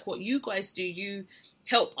to like what you guys do. You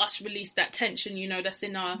help us release that tension, you know, that's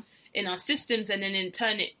in our systems, and then in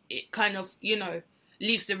turn it kind of, you know,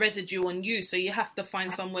 leaves the residue on you, so you have to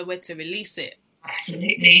find somewhere where to release it.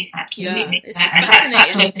 Absolutely. And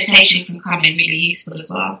that's where meditation can come in really useful as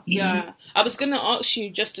well. I was going to ask you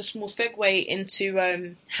just a small segue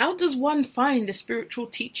into how does one find a spiritual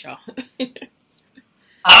teacher? Good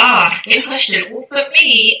question. Well, for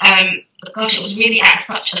me, gosh, it was really at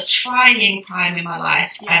such a trying time in my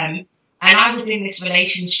life. And I was in this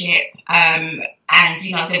relationship, and,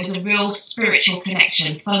 you know, there was a real spiritual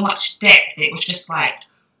connection, so much depth. It was just like,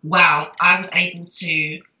 wow, I was able to,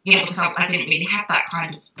 you know, because I didn't really have that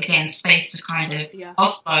kind of, again, space to kind of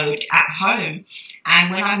offload at home.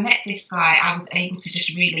 And when I met this guy, I was able to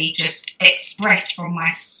just really just express from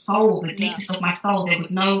my soul, the deepest of my soul. There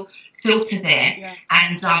was no filter there.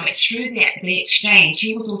 And it's through the exchange.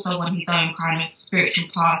 He was also on his own kind of spiritual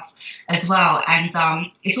path as well, and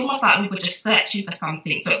it's almost like we were just searching for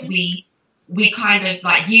something, but we kind of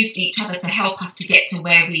like used each other to help us to get to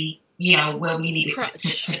where we needed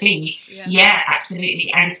to be.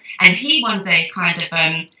 Absolutely. And he one day kind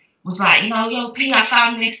of was like, you know, "Yo, P, I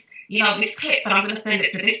found this, you know, this clip, but I'm going to send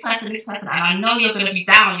it to this person, and I know you're going to be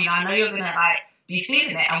down, you know, I know you're going to like be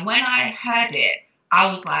feeling it." And when I heard it, I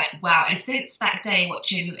was like, wow. And since that day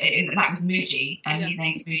watching, and that was Muji, and his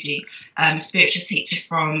name's Muji, spiritual teacher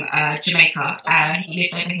from Jamaica. He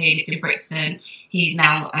lived over here, lived in Brixton. He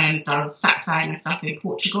now does satsang and stuff in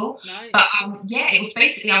Portugal. Nice. But it was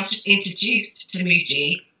basically, I was just introduced to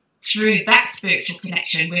Muji through that spiritual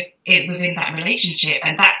connection within that relationship.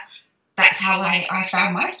 And that's how I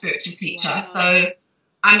found my spiritual teacher. Wow. So,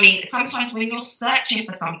 I mean, sometimes when you're searching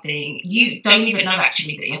for something, you don't even know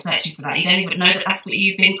actually that you're searching for that. You don't even know that that's what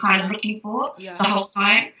you've been kind of looking for the whole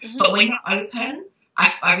time. But when you're open,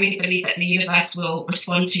 I really believe that the universe will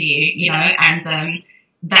respond to you, you know, and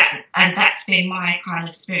that's been my kind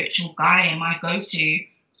of spiritual guide and my go-to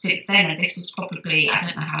since then. And this was probably, I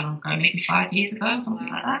don't know how long ago, maybe 5 years ago, something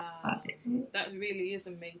like that. 5, 6 years. That really is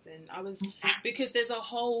amazing. Because there's a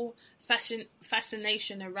whole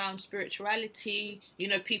fascination around spirituality. You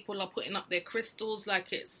know, people are putting up their crystals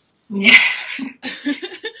like it's...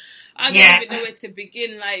 I don't even know where to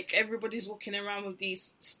begin. Like, everybody's walking around with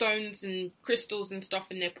these stones and crystals and stuff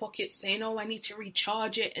in their pockets saying, "Oh, I need to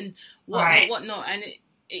recharge it," and whatnot. And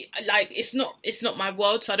it's not my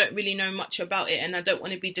world, so I don't really know much about it, and I don't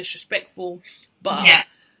want to be disrespectful. But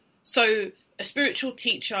so a spiritual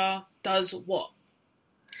teacher does what?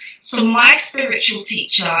 So my spiritual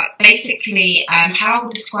teacher, basically, how I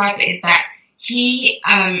would describe it is that he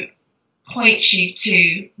points you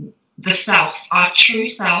to the self, our true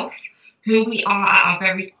self, who we are at our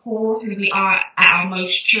very core, who we are at our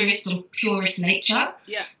most truest and purest nature.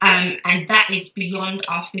 And that is beyond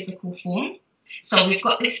our physical form. So we've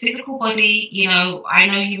got this physical body, you know, I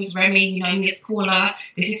know you as Remy, you know me as Paula,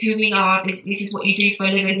 this is who we are, this is what you do for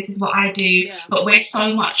a living, this is what I do, but we're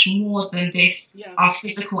so much more than this, our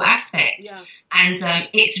physical aspect. And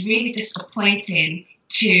it's really disappointing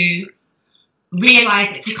to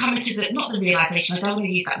realise it, to come into the, not the realisation, I don't want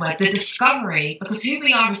to use that word, the discovery, because who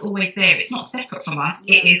we are is always there. It's not separate from us,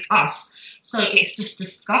 it is us. So it's just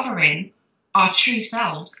discovering our true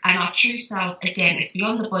selves, and our true selves, again, is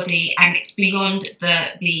beyond the body and it's beyond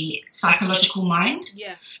the psychological mind.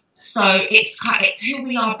 So it's who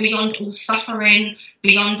we are beyond all suffering,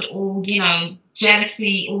 beyond all, you know,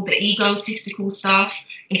 jealousy, all the egotistical stuff.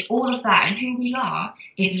 It's all of that, and who we are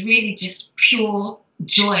is really just pure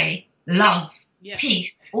joy, love,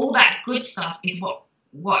 peace, all that good stuff is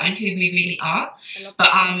what and who we really are.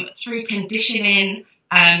 But through conditioning,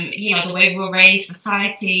 you know, the way we were raised,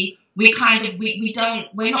 society, we kind of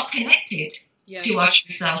we're not connected to our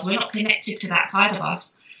true selves. We're not connected to that side of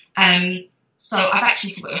us. So I've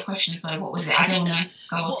actually forgot your question. So what was it? I don't want to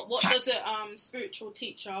go off. What does a spiritual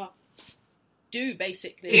teacher do,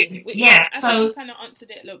 basically? I think you kind of answered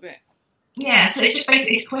it a little bit. Yeah, so it's just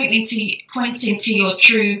basically pointing to your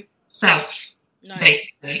true self,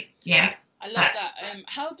 basically. Yeah. I love that.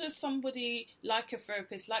 How does somebody like a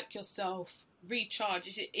therapist, like yourself, recharge?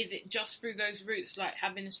 Is it just through those routes, like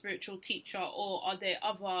having a spiritual teacher, or are there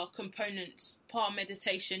other components, par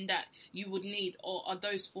meditation, that you would need, or are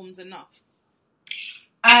those forms enough?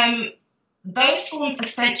 Those forms,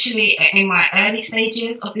 essentially, in my early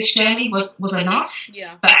stages of this journey, was enough.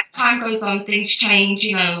 But as time goes on, things change.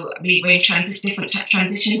 You know, we're in different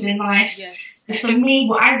transitions in life. And for me,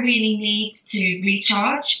 what I really need to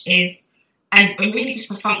recharge is, and really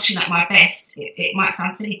just to function at my best, it might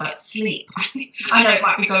sound silly, but sleep. I know it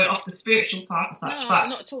might be going off the spiritual path and such, but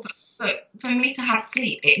not at all. But for me to have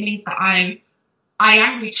sleep, it means that I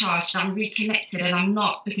am recharged, I'm reconnected, and I'm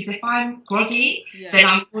not, because if I'm groggy, then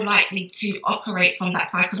I'm more likely to operate from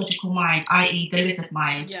that psychological mind, i.e. the lizard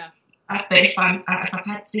mind. But if I've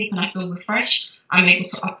had sleep and I feel refreshed, I'm able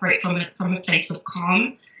to operate from a place of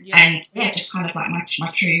calm. And just kind of like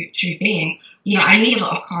my true being. You know, I need a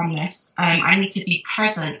lot of calmness. I need to be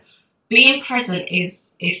present. Being present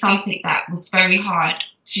is something that was very hard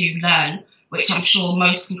to learn, which I'm sure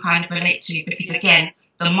most can kind of relate to, because again,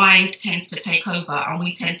 the mind tends to take over, and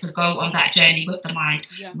we tend to go on that journey with the mind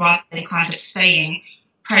rather than kind of staying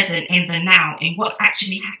present in the now, in what's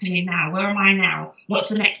actually happening now. Where am I now? What's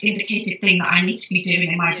the next indicated thing that I need to be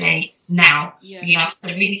doing in my day now? You know, so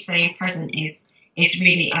really staying present is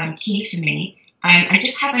really key for me. And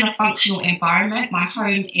just having a functional environment. My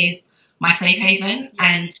home is my safe haven,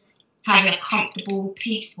 and having a comfortable,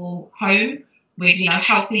 peaceful home with, you know,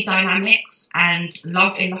 healthy dynamics and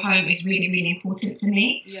love in the home is really, really important to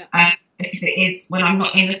me. Because it is, when I'm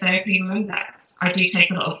not in the therapy room, I do take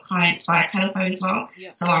a lot of clients via telephone as well.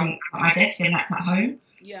 So I'm at my desk and that's at home.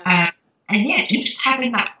 And just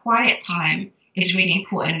having that quiet time is really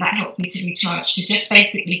important, and that helps me to recharge, to just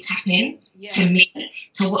basically tap in to me,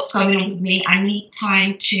 to what's going on with me. I need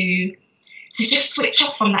time to just switch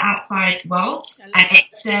off from the outside world and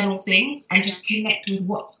external things, and just connect with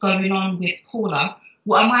what's going on with Paula.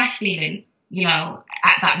 What am I feeling, you know,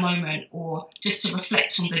 at that moment, or just to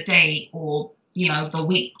reflect on the day, or, you know, the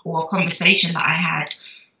week, or a conversation that I had,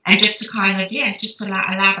 and just to kind of, just to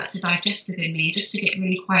allow that to digest within me, just to get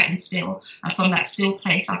really quiet and still. And from that still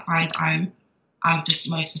place, I find I'm just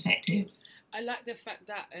most effective. I like the fact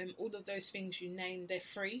that all of those things you named, they're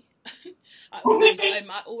free. I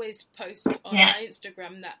always post on my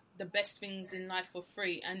Instagram that the best things in life are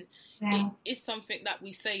free, and it is something that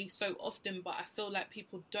we say so often, but I feel like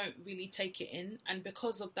people don't really take it in, and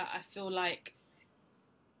because of that, I feel like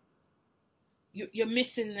you're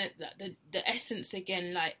missing the essence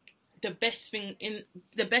again. Like, the best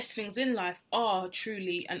things in life are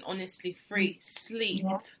truly and honestly free. Sleep,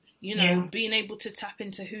 you know, being able to tap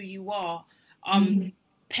into who you are.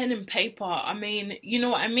 Pen and paper, I mean, you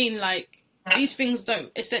know what I mean? Like, these things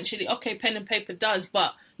don't essentially, okay, pen and paper does,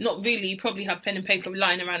 but not really. You probably have pen and paper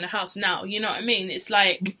lying around the house now, you know what I mean? It's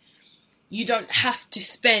like, you don't have to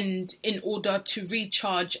spend in order to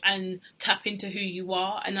recharge and tap into who you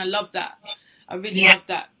are, and I love that. I really love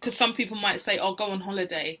that, because some people might say, oh, go on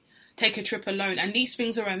holiday, take a trip alone, and these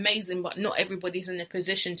things are amazing, but not everybody's in a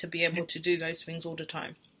position to be able to do those things all the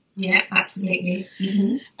time. Yeah, absolutely.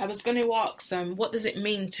 I was going to ask, what does it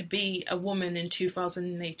mean to be a woman in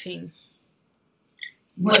 2018?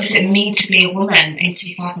 What does it mean to be a woman in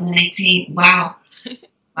 2018? Wow,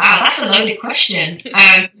 that's a loaded question.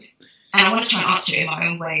 And I want to try and answer it in my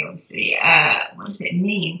own way, obviously. What does it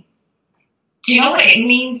mean? Do you know what it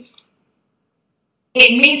means?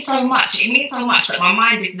 it means so much. It means so much that my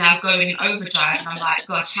mind is now going in overdrive, and I'm like,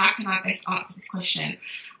 gosh, how can I best answer this question?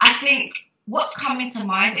 I think what's coming to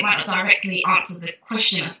mind, it might not directly answer the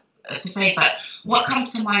question per se, but what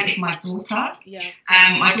comes to mind is my daughter. Yeah.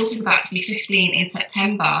 My daughter's about to be 15 in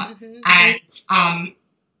September, Mm-hmm. and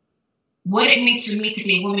what it means for me to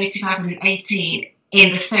be a woman in 2018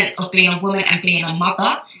 in the sense of being a woman and being a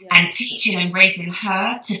mother, Yeah. and teaching and raising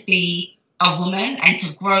her to be a woman and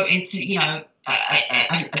to grow into, you know,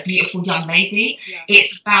 a beautiful young lady. Yeah.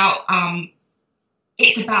 It's about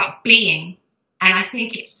being, and I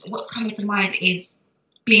think it's what's coming to mind is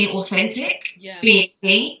being authentic, Yeah. being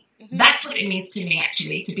me. Mm-hmm. That's what it means to me,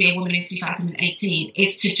 actually, to be a woman in 2018,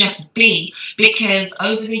 is to just be. Because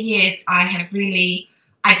over the years, I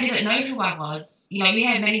didn't know who I was. You know, we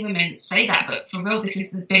hear many women say that, but for real, this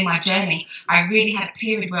has been my journey. I really had a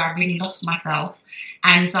period where I really lost myself,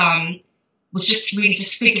 and was just really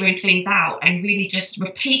just figuring things out, and really just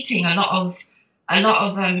repeating a lot of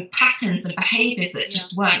patterns and behaviours that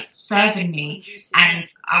just weren't serving me. And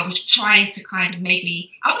I was trying to kind of,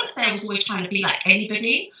 maybe, I wouldn't say I was always trying to be like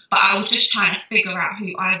anybody, but I was just trying to figure out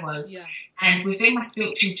who I was. Yeah. And within my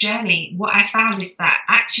spiritual journey, what I found is that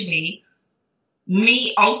actually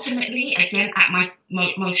me ultimately, again, at my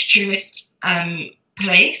most truest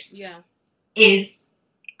place, is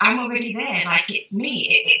I'm already there. Like, it's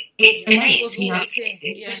me. It's innate. You know,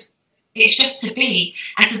 it's just to be.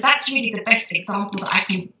 And so that's really the best example that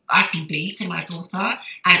I can be to my daughter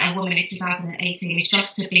and a woman in 2018, is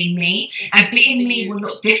just to be me. And being me will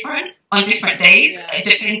look different on different days,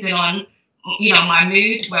 depending on, you know, my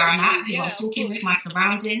mood, where I'm at, who I'm talking with, my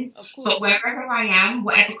surroundings. But wherever I am,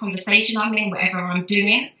 whatever conversation I'm in, whatever I'm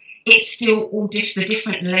doing, it's still all the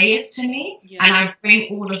different layers to me. And I bring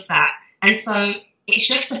all of that. And so it's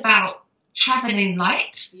just about traveling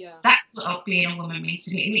light. That's what being a woman means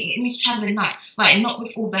to me. It means traveling light, like not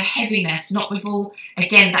with all the heaviness, not with all,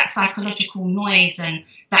 again, that psychological noise and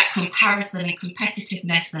that comparison and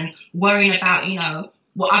competitiveness and worrying about, you know,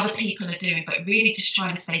 what other people are doing, but really just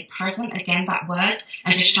trying to stay present, again, that word,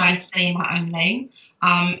 and just trying to stay in my own lane.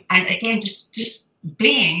 And again, just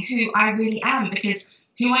being who I really am, because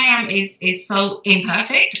who I am is so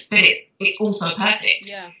imperfect, but it's also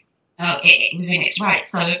perfect. Within its right.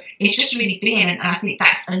 So it's just really being, and I think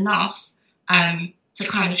that's enough to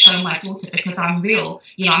kind of show my daughter, because I'm real.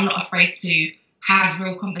 You know, I'm not afraid to have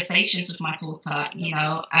real conversations with my daughter, you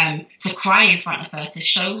know, to cry in front of her, to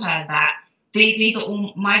show her that these are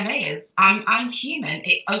all my layers. I'm human.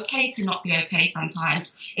 It's okay to not be okay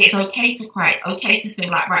sometimes. It's okay to cry. It's okay to feel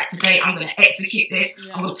like, right, today I'm going to execute this.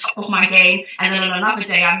 I'm on top of my game. And then on another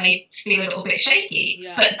day, I may feel a little bit shaky.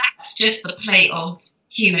 But that's just the play of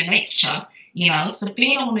human nature, you know. So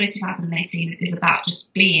being a woman in 2018 is about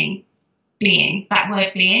just being. That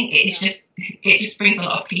word being, it just brings a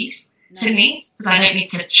lot of peace to me, because I don't need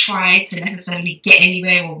to try to necessarily get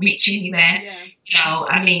anywhere or reach anywhere. You know,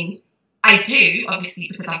 I mean, I do, obviously,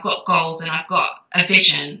 because I've got goals and I've got a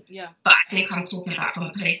vision. But I think I'm talking about from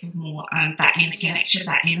a place of more that inner connection,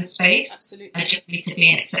 that inner space. Absolutely. I just need to be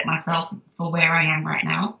and accept myself for where I am right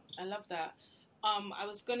now. I love that. I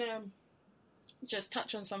was gonna just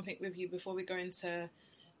touch on something with you before we go into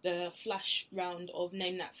the flash round of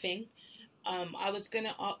Name That Thing. I was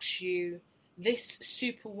gonna ask you, this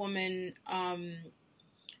superwoman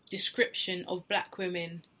description of black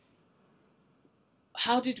women,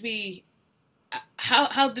 how did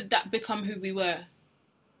that become who we were?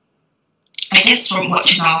 I guess from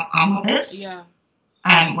watching our mothers.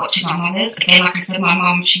 Watching our mothers. Again, like I said, my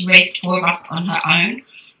mum, she raised 4 of us on her own.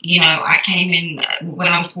 You know, I came in, when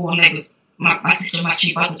I was born, there was my sister and my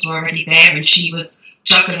 2 brothers were already there, and she was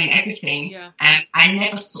juggling everything. I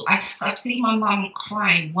never saw, I've seen my mum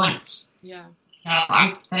cry once.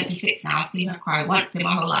 I'm 36 now. I've seen her cry once in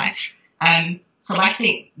my whole life. So I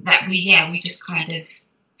think that we just kind of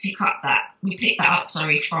picked that up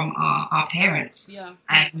from our parents.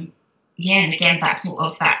 And again, that sort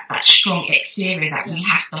of that strong exterior that we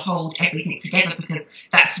have to hold everything together, because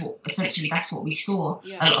that's what we saw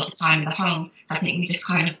a lot of the time in the home. So I think we just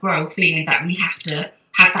kind of grow feeling that we have to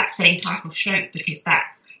have that same type of strength, because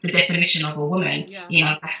that's the definition of a woman. You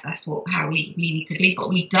know, that's how we need to be. But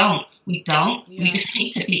we don't. We just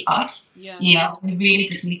need to be us. You know, we really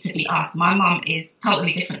just need to be us. My mum is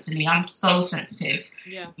totally different to me. I'm so sensitive.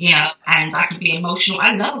 You know, and I can be emotional.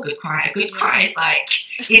 I love a good cry. A good cry is like,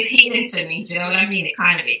 it's healing to me. Do you know what I mean?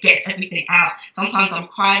 It gets everything out. Sometimes I'm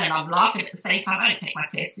crying and I'm laughing at the same time. I don't take my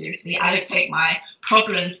tears seriously. I don't take my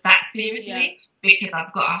problems that seriously, because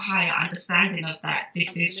I've got a higher understanding of that.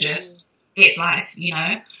 This is just, it's life, you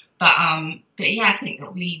know. But yeah, I think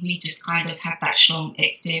that we just kind of have that strong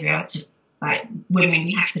exterior like women,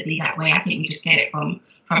 we have to be that way. I think we just get it from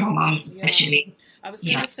our mums, especially. I was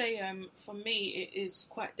going to say, for me, it is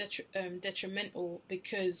quite detrimental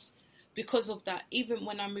because of that. Even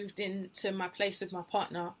when I moved into my place with my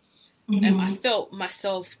partner, I felt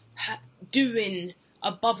myself doing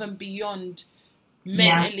above and beyond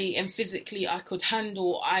mentally and physically I could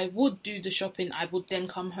handle. I would do the shopping. I would then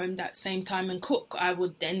come home that same time and cook. I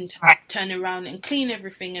would then turn around and clean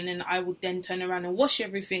everything, and then I would then turn around and wash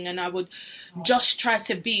everything, and I would just try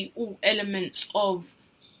to be all elements of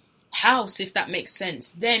house, if that makes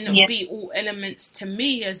sense. Then be all elements to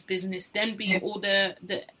me as business, then be all the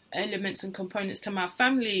elements and components to my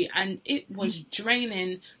family, and it was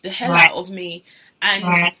draining the hell out of me.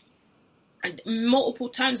 And multiple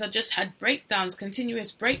times I just had breakdowns,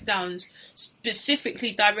 continuous breakdowns,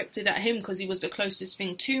 specifically directed at him because he was the closest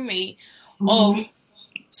thing to me, of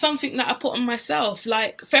something that I put on myself.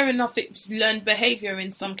 Like, fair enough, it's learned behaviour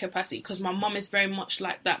in some capacity because my mum is very much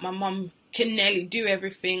like that. My mum can nearly do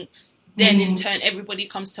everything. Then in turn, everybody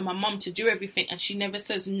comes to my mum to do everything, and she never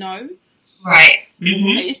says no. Right.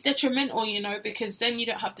 It's detrimental, because then you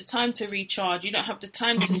don't have the time to recharge. You don't have the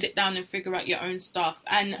time to sit down and figure out your own stuff.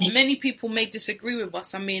 And many people may disagree with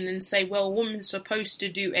us, and say, well, a woman's supposed to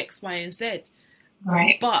do X, Y, and Z.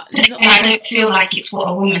 Right. But I don't feel like it's what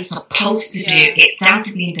a woman's supposed to do. It's down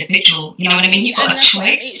to the individual. You know what I mean? You've got a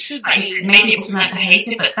choice. It should be. Maybe it was not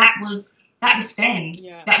behaviour, but that was then.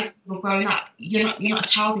 Yeah. That was when growing up. You're not a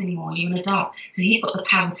child anymore. You're an adult. So you've got the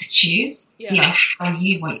power to choose, how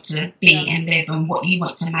you want to be and live, and what you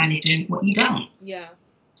want to manage and what you don't. Yeah.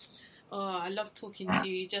 Oh, I love talking to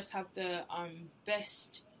you. You just have the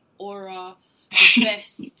best aura, the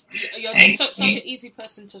best. You're just such an easy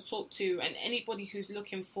person to talk to, and anybody who's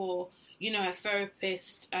looking for, a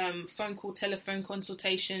therapist, phone call, telephone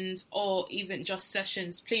consultations, or even just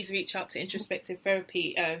sessions, please reach out to Introspective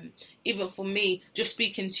Therapy. Even for me, just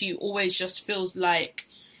speaking to you always just feels like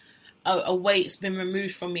a weight's been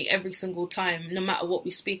removed from me every single time, no matter what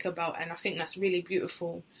we speak about, and I think that's really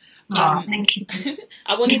beautiful. Thank you.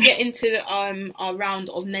 I want to get into our round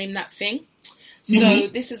of Name That Thing. So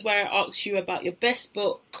this is where I ask you about your best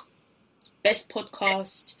book, best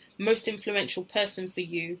podcast, most influential person for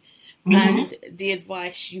you, and the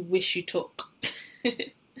advice you wish you took.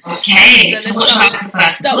 Okay, so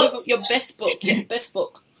let's start with your best book. Yeah, best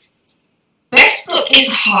book. Best book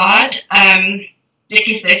is hard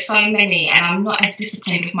because there's so many, and I'm not as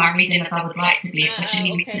disciplined with my reading as I would like to be,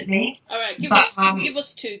 especially recently. All right, give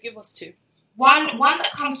us two. One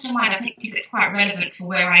that comes to mind, I think, because it's quite relevant for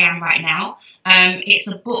where I am right now. It's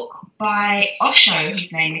a book by Osho,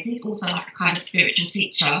 his name is. He's also like a kind of spiritual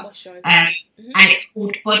teacher. Osho. And it's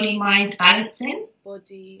called Body Mind Balancing.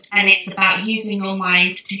 And it's about using your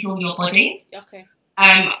mind to heal your body. Okay.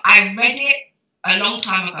 I read it a long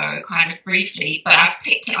time ago, kind of briefly, but I've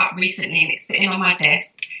picked it up recently and it's sitting on my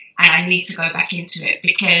desk, and I need to go back into it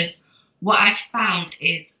because what I've found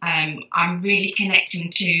is I'm really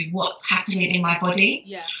connecting to what's happening in my body,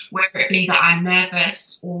 whether it be that I'm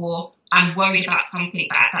nervous or I'm worried about something,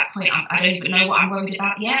 but at that point I don't even know what I'm worried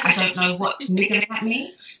about yet. I don't know what's niggling at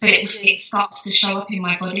me, but it starts to show up in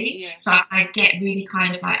my body. Yeah. So I get really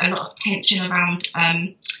kind of like a lot of tension around,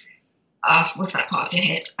 what's that part of your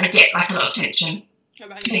head? I get like a lot of tension.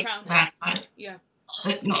 Around your crown? Yeah.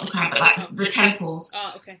 Not the crown, but like the temples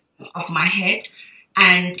of my head.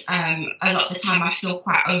 And a lot of the time I feel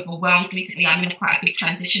quite overwhelmed. Recently I'm in quite a big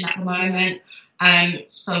transition at the moment.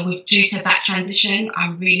 So due to that transition,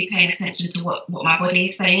 I'm really paying attention to what my body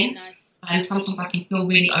is saying. Nice. And sometimes I can feel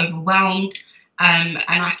really overwhelmed. And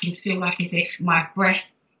I can feel like as if my breath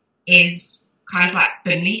is kind of like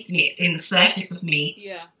beneath me. It's in the surface of me.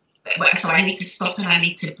 Yeah. So I need to stop and I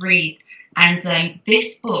need to breathe. And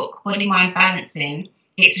this book, Body Mind Balancing,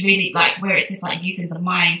 it's really like where it says like using the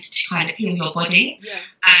mind to kind of heal your body. Yeah.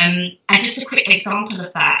 And just a quick example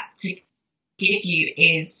of that to give you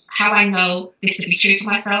is how I know this to be true for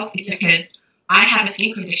myself is because I have a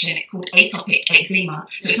skin condition. It's called atopic eczema.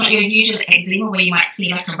 So it's not your usual eczema where you might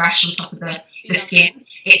see like a rash on top of the skin.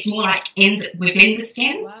 It's more like within the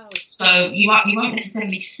skin. Wow. So you won't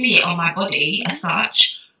necessarily see it on my body as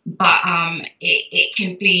such. But it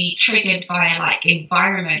can be triggered via like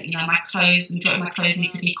environment. Majority of my clothes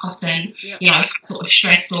need to be cotton. Yep. If I'm sort of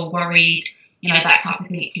stressed or worried, that type of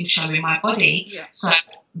thing, it can show in my body. Yeah. So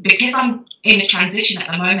because I'm in a transition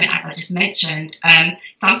at the moment, as I just mentioned,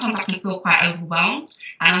 sometimes I can feel quite overwhelmed,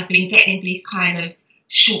 and I've been getting these kind of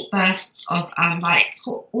short bursts of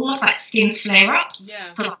almost like skin flare-ups. Yeah.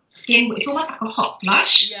 So skin, it's almost like a hot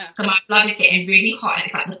flush. Yeah. So my blood is getting really hot, and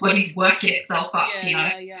it's like the body's working itself up,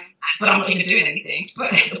 Yeah. But I'm not even doing anything.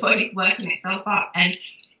 But the body's working itself up, and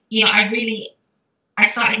I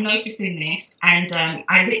started noticing this, and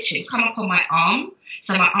I literally come up on my arm,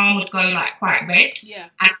 so my arm would go like quite red, Yeah.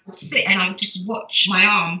 and I would sit and I would just watch my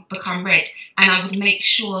arm become red, and I would make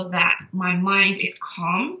sure that my mind is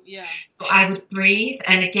calm. Yeah. So I would breathe,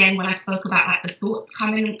 and again, when I spoke about like the thoughts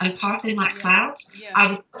coming and passing like clouds, I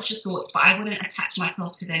would watch the thoughts, but I wouldn't attach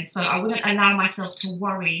myself to them. So I wouldn't allow myself to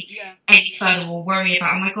worry any further, or worry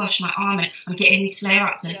about, oh my gosh, my arm, and I'm getting these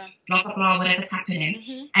flare-ups, and blah, blah, blah, whatever's happening.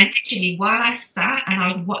 Mm-hmm. And actually, while I sat and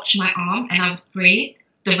I would watch my arm and I would breathe,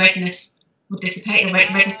 the redness would dissipate, the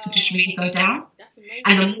redness would just really go down. That's amazing.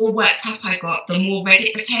 And the more worked up I got, the more red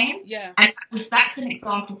it became. Yeah. And that's an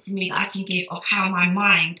example for me that I can give of how my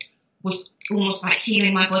mind was almost like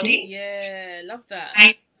healing my body. Yeah, love that. I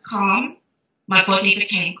was calm, my body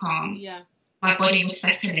became calm. Yeah. My body was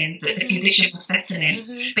settling, the condition was settling.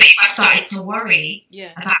 Mm-hmm. But if I started to worry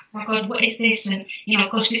about, oh my God, what is this? And,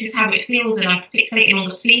 gosh, this is how it feels, and I'm fixating on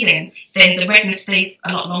the feeling, then the redness stays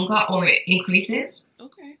a lot longer, or it increases.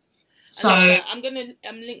 Okay. So I'm going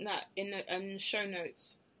to link that in the show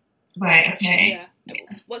notes. Right, okay. Yeah.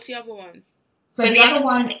 What's the other one? So the other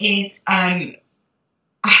one is, I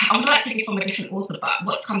would like to be from a different author, but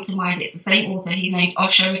what's come to mind, it's the same author. His name's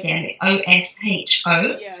Osho again. It's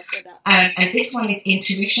Osho. Yeah, I've got that. And this one is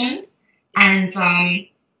intuition. And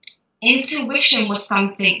intuition was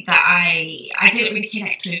something that I didn't really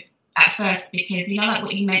connect with at first, because, like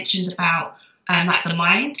what you mentioned about like the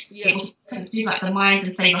mind. Yeah. It was to do like the mind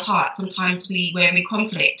and say the heart. Sometimes we're in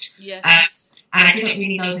conflict. Yes. And I didn't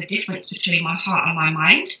really know the difference between my heart and my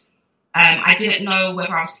mind. I didn't know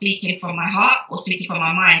whether I was speaking from my heart or speaking from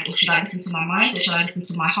my mind, or should I listen to my mind or should I listen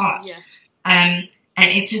to my heart? Yeah. And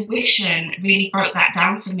intuition really broke that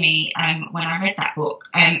down for me when I read that book.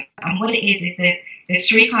 And what it is there's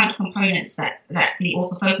three kind of components that the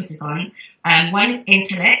author focuses on. One is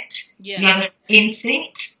intellect, the other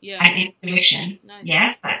instinct, and intuition. Nice.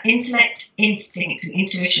 Yes, that's intellect, instinct, and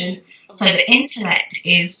intuition. Okay. So the intellect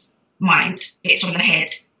is mind. It's from the head.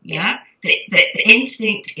 Yeah. The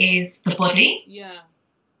instinct is the body. Yeah.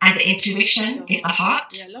 And the intuition is the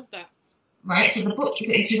heart. Yeah, I love that. Right, so the book is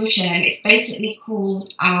Intuition, and it's basically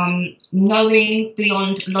called Knowing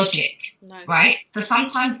Beyond Logic. Nice. Right? So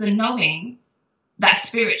sometimes the knowing, that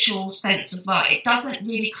spiritual sense as well, it doesn't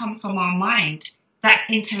really come from our mind. That's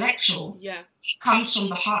intellectual. Yeah. It comes from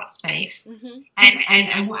the heart space. Mm-hmm.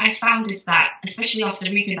 And what I found is that, especially after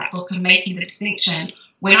reading that book and making the distinction,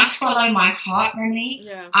 when I follow my heart, Remy,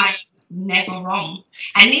 I'm never wrong.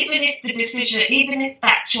 And even if the decision, even if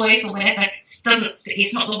that choice or whatever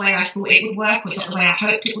it's not the way I thought it would work, or it's not the way I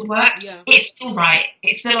hoped it would work, it's still right.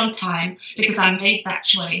 It's still on time, because I made that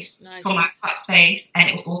choice from my heart space, and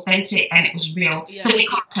it was authentic and it was real. Yeah. So it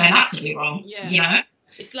can't turn out to be wrong. Yeah.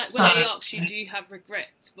 It's like when they ask you, do you have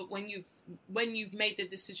regrets? But when you've made the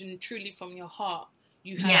decision truly from your heart,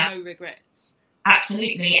 you have no regrets.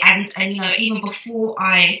 Absolutely. And even before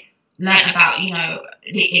I learned about,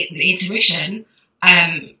 the intuition,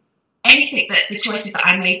 anything that the choices that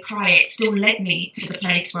I made prior, it still led me to the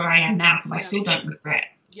place where I am now. So I still don't regret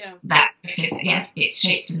that, because it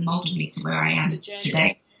shaped and molded me to where I am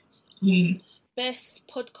today. Best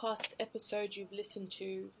podcast episode you've listened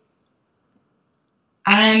to?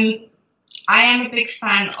 I am a big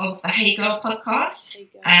fan of the Hey Girl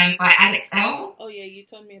podcast by Alex L. Oh yeah, you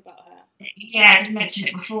told me about her. Yeah, I mentioned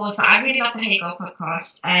it before. So I really love the Hey Girl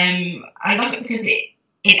podcast. I love it because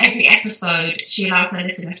in every episode she allows her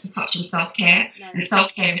listeners to touch on self-care. Nice. And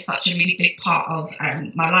self-care is such a really big part of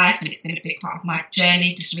my life, and it's been a big part of my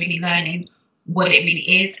journey, just really learning what it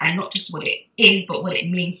really is, and not just what it is, but what it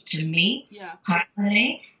means to me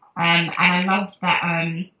personally. And I love that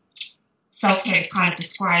self-care is kind of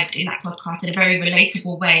described in that podcast in a very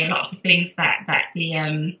relatable way. A lot of the things that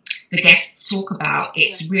the guests talk about,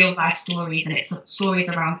 it's real life stories, and it's stories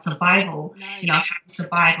around survival. Nice. How to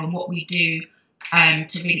survive and what we do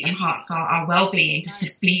to really enhance our well-being, just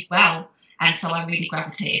to be well. And so I really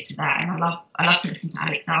gravitated to that, and I love to listen to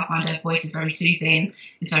Alex. I find her voice is very soothing,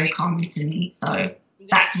 it's very calming to me. So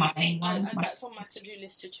that's my main one. That's on my to-do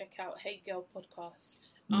list to check out. Hey Girl podcast.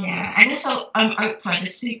 And also Oprah, the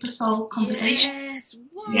Super Soul Conversation. Yes,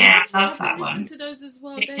 what? Yeah, I love that one. I've listened to those as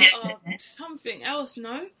well. They are something else,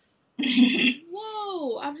 no?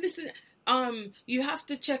 Whoa, I've listened. You have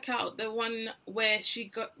to check out the one where she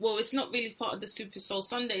got. Well, it's not really part of the Super Soul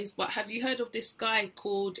Sundays, but have you heard of this guy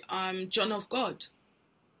called John of God?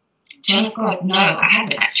 John of God? No, I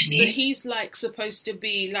haven't actually. So he's like supposed to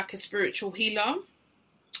be like a spiritual healer.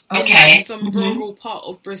 Okay. In some rural part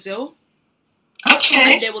of Brazil.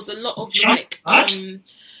 Okay. And there was a lot of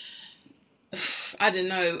I don't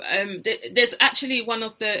know. There's actually one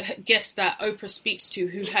of the guests that Oprah speaks to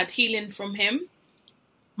who had healing from him.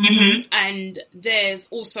 Mm-hmm. And there's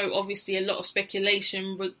also obviously a lot of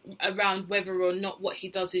speculation around whether or not what he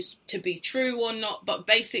does is to be true or not. But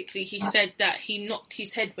basically, he said that he knocked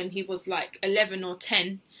his head when he was like 11 or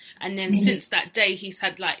 10. And then since that day, he's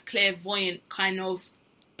had like clairvoyant kind of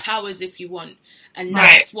powers, if you want. And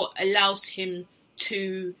that's what allows him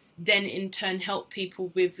to then in turn help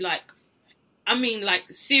people with like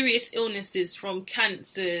serious illnesses, from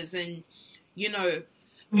cancers and, you know,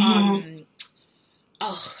 I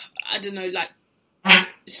don't know, like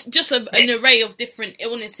just an array of different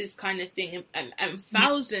illnesses kind of thing, and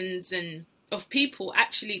thousands of people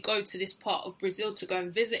actually go to this part of Brazil to go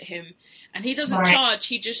and visit him, and he doesn't charge,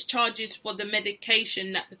 he just charges for the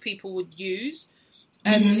medication that the people would use.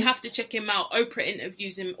 You have to check him out. Oprah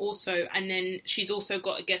interviews him also, and then she's also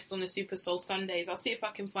got a guest on the Super Soul Sundays. I'll see if I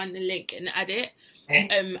can find the link and add it,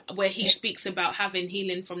 where he speaks about having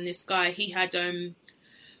healing from this guy. He had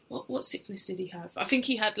what sickness did he have? I think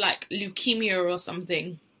he had like leukemia or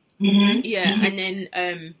something. And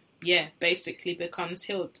then basically becomes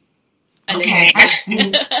healed. Okay.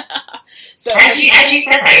 So as you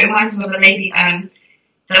said that, it reminds me of a lady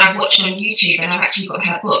that I've watched on YouTube, and I've actually got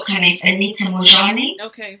her book. Her name's Anita Mojani.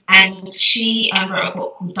 Okay. And she wrote a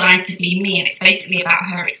book called Dying to Be Me, and it's basically about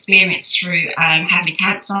her experience through having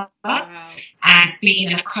cancer. Wow. And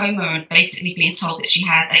being in a coma and basically being told that she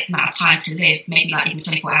has X amount of time to live, maybe like even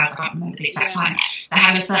 24 hours, I can't remember the exact time, but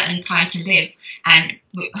having a certain time to live. And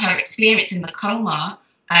her experience in the coma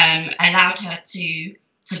allowed her to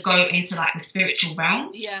go into like the spiritual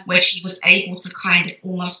realm, where she was able to kind of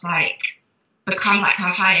almost like become like her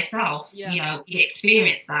higher self. You know, we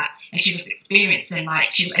experienced that, and she was experiencing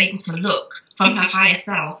like she was able to look from her higher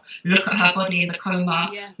self, look at her body in the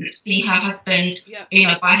coma, see her husband, you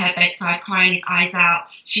know, by her bedside crying his eyes out.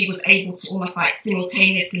 She was able to almost like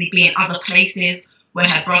simultaneously be in other places where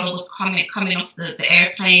her brother was coming off the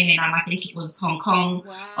airplane in, I think it was Hong Kong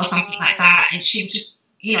or something like that, and she was just,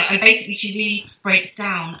 you know, and basically she really breaks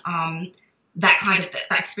down that kind of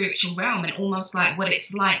that spiritual realm, and almost like what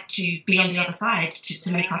it's like to be on the other side,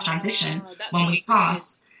 to make our transition when we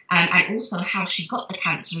pass, and also how she got the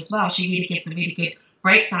cancer as well. She really gives a really good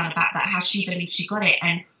breakdown about that, how she believes she got it,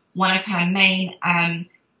 and one of her main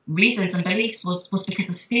reasons and beliefs was because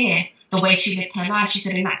of fear. The way she lived her life, she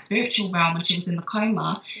said in that spiritual realm when she was in the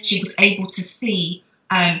coma, she was able to see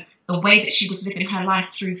the way that she was living her life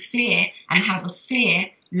through fear, and how the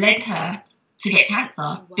fear led her to get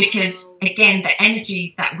cancer. Because again, the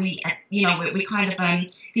energies that we kind of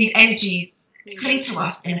these energies cling to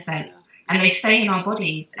us in a sense, and they stay in our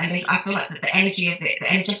bodies, and I feel like that the energy of it,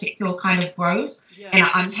 the energetic field kind of grows in an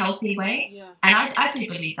unhealthy way. And I do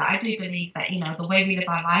believe that. I do believe that, you know, the way we live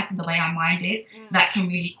our life and the way our mind is, that can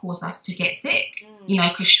really cause us to get sick. You know,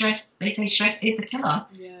 because stress, they say stress is a killer.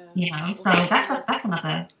 You know, so that's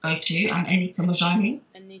another go-to. Anita Mojani.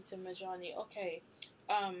 Anita Mojani. Okay.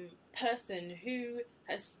 Person who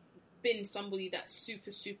has been somebody that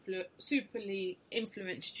superly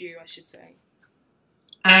influenced you, I should say.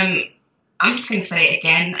 I'm just going to say it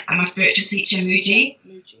again. My spiritual teacher, Muji.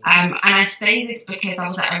 And I say this because I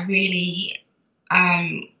was at a really,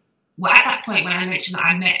 at that point when I mentioned that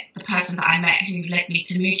I met the person that I met who led me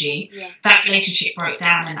to Muji, that relationship broke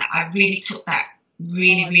down, and I really took that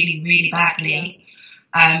really, really, really badly.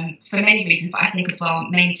 For many reasons, but I think as well,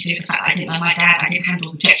 mainly to do with the fact that I didn't know my dad. I didn't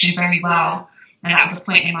handle rejection very well. And that was a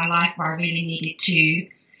point in my life where I really needed to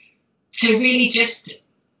really just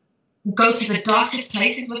go to the darkest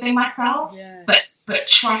places within myself, but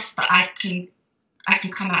trust that I can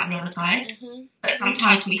come out the other side. But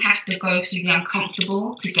sometimes we have to go through the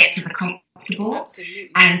uncomfortable to get to the comfortable. Absolutely.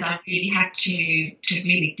 And I really had to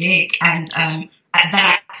really dig. And at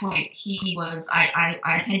that point, I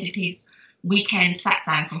attended his weekend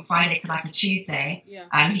satsang from Friday to like a Tuesday.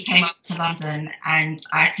 He came up to London, and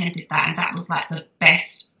I attended that, and that was like the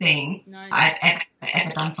best thing I've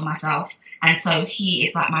ever done for myself. And so he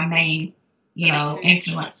is like my main, you know,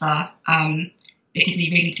 influencer, because he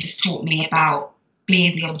really just taught me about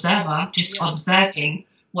being the observer, just observing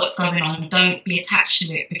what's going on. Don't be attached to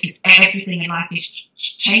it, because everything in life is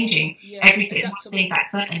changing. Everything is one thing that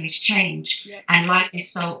certainly is change, and life is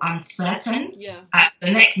so uncertain. The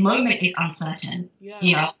next moment is uncertain.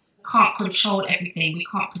 You know, can't control everything. We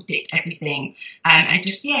can't predict everything. And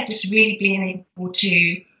just really being able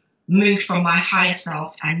to move from my higher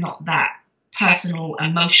self and not that personal,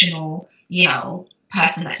 emotional, you know,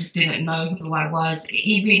 person that just didn't know who I was.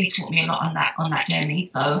 He really taught me a lot on that journey.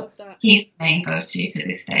 So he's the main go-to to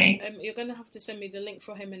this day. You're gonna have to send me the link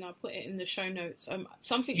for him, and I'll put it in the show notes.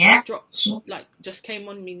 Something just came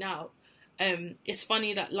on me now. It's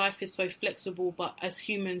funny that life is so flexible, but as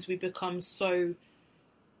humans we become so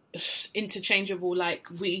interchangeable. Like,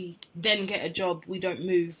 we then get a job, we don't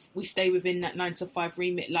move, we stay within that 9 to 5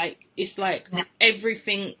 remit. Like, it's like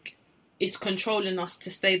everything is controlling us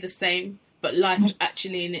to stay the same, but life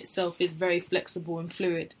actually in itself is very flexible and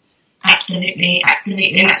fluid. Absolutely.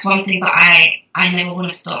 And that's one thing that I never want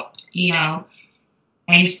to stop, aim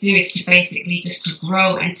to do, is to basically just to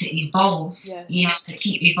grow and to evolve, to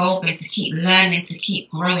keep evolving, to keep learning, to keep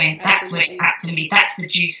growing. Absolutely. That's where it's at for me. That's the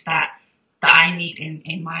juice that I need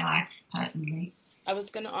in my life personally. I was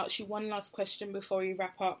going to ask you one last question before we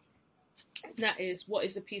wrap up. And that is, what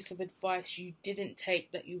is a piece of advice you didn't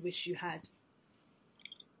take that you wish you had?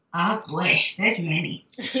 Oh boy, there's many.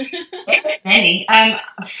 What's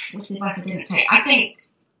the advice I didn't take? I think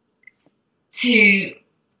to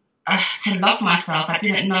love myself. I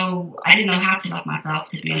didn't know how to love myself,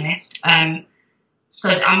 to be honest. So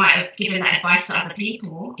I might have given that advice to other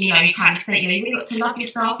people. You kind of say, you really got to love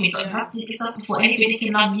yourself. You've got to love yourself before anybody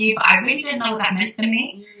can love you. But I really didn't know what that meant for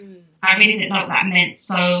me. I really didn't know what that meant.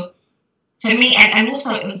 So for me, and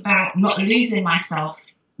also it was about not losing myself.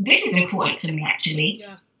 This is important for me, actually.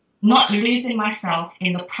 Yeah. Not losing myself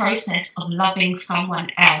in the process of loving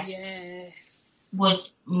someone else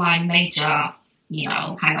was my major,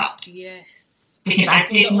 hang up. Yes. Because I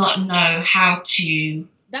did not know how to.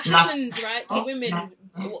 That happens, right, to women.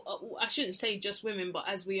 I shouldn't say just women, but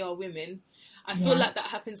as we are women, I feel like that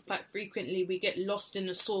happens quite frequently. We get lost in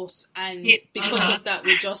the source, and because of that,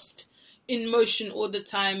 we're just in motion all the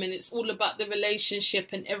time, and it's all about the relationship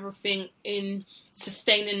and everything in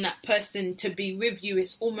sustaining that person to be with you.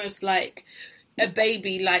 It's almost like a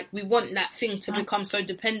baby. Like, we want that thing to become so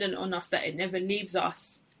dependent on us that it never leaves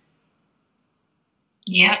us.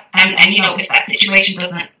 Yeah, and if that situation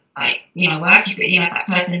doesn't work, if that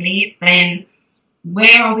person leaves, then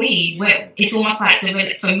where are we? It's almost like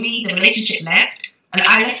for me, the relationship left, and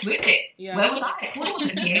I left with it. Yeah. Where was I? Paula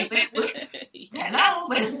wasn't here. Hello,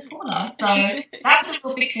 where was Paula? So that was a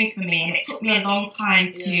real big thing for me, and it took me a long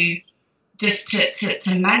time to just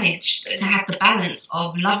to manage, to have the balance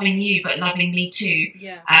of loving you but loving me too.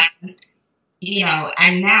 Yeah.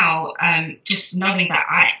 And now just knowing that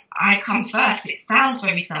I come first. It sounds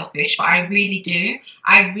very selfish, but I really do.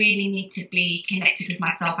 I really need to be connected with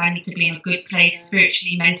myself. I need to be in a good place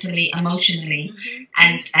spiritually, mentally, emotionally.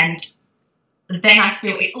 And then I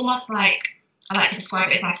feel it's almost like, I like to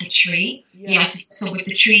describe it as like a tree. Yeah. So with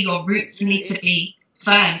the tree, your roots need to be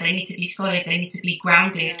firm. They need to be solid. They need to be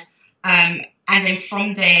grounded. Yeah. And then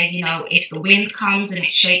from there, if the wind comes and it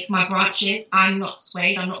shakes my branches, I'm not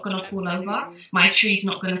swayed. I'm not going to fall over. My tree's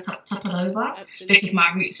not going to topple over because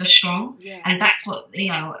my roots are strong. Yeah. And that's what,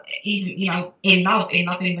 even, in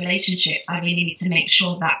loving relationships, I really need to make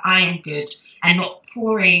sure that I am good and not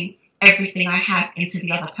pouring everything I have into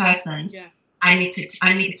the other person. Yeah. I needed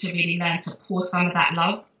to really learn to pour some of that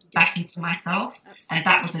love back into myself. Absolutely. And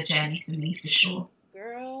that was a journey for me, for sure.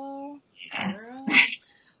 Girl.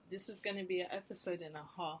 This is going to be an episode and a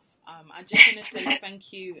half. I just want to say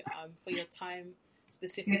thank you for your time.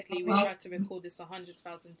 Specifically, we tried to record this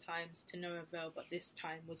 100,000 times to no avail, but this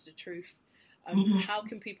time was the truth. How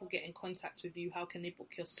can people get in contact with you? How can they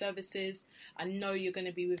book your services? I know you're going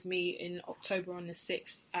to be with me in October on the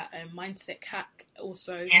 6th at a Mindset Hack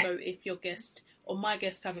also. Yes. So if your guest or my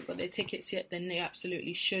guests haven't got their tickets yet, then they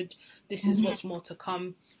absolutely should. This is what's more to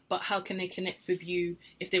come. But how can they connect with you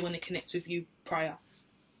if they want to connect with you prior?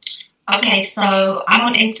 Okay, so I'm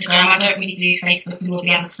on Instagram. I don't really do Facebook and all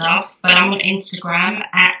the other stuff, but I'm on Instagram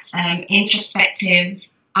at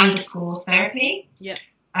Introspective_therapy. Yeah.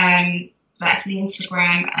 That's the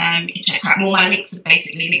Instagram. You can check out more. My links are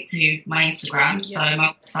basically linked to my Instagram. So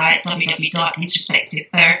my website,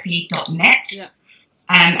 www.introspectivetherapy.net. Yeah.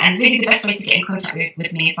 And really the best way to get in contact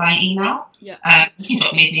with me is via email. Yeah. You can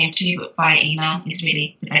drop me a DM too, but via email is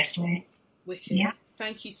really the best way. Wicked. Yeah.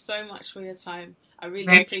 Thank you so much for your time. I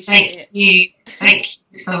really appreciate it. Thank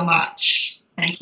you so much.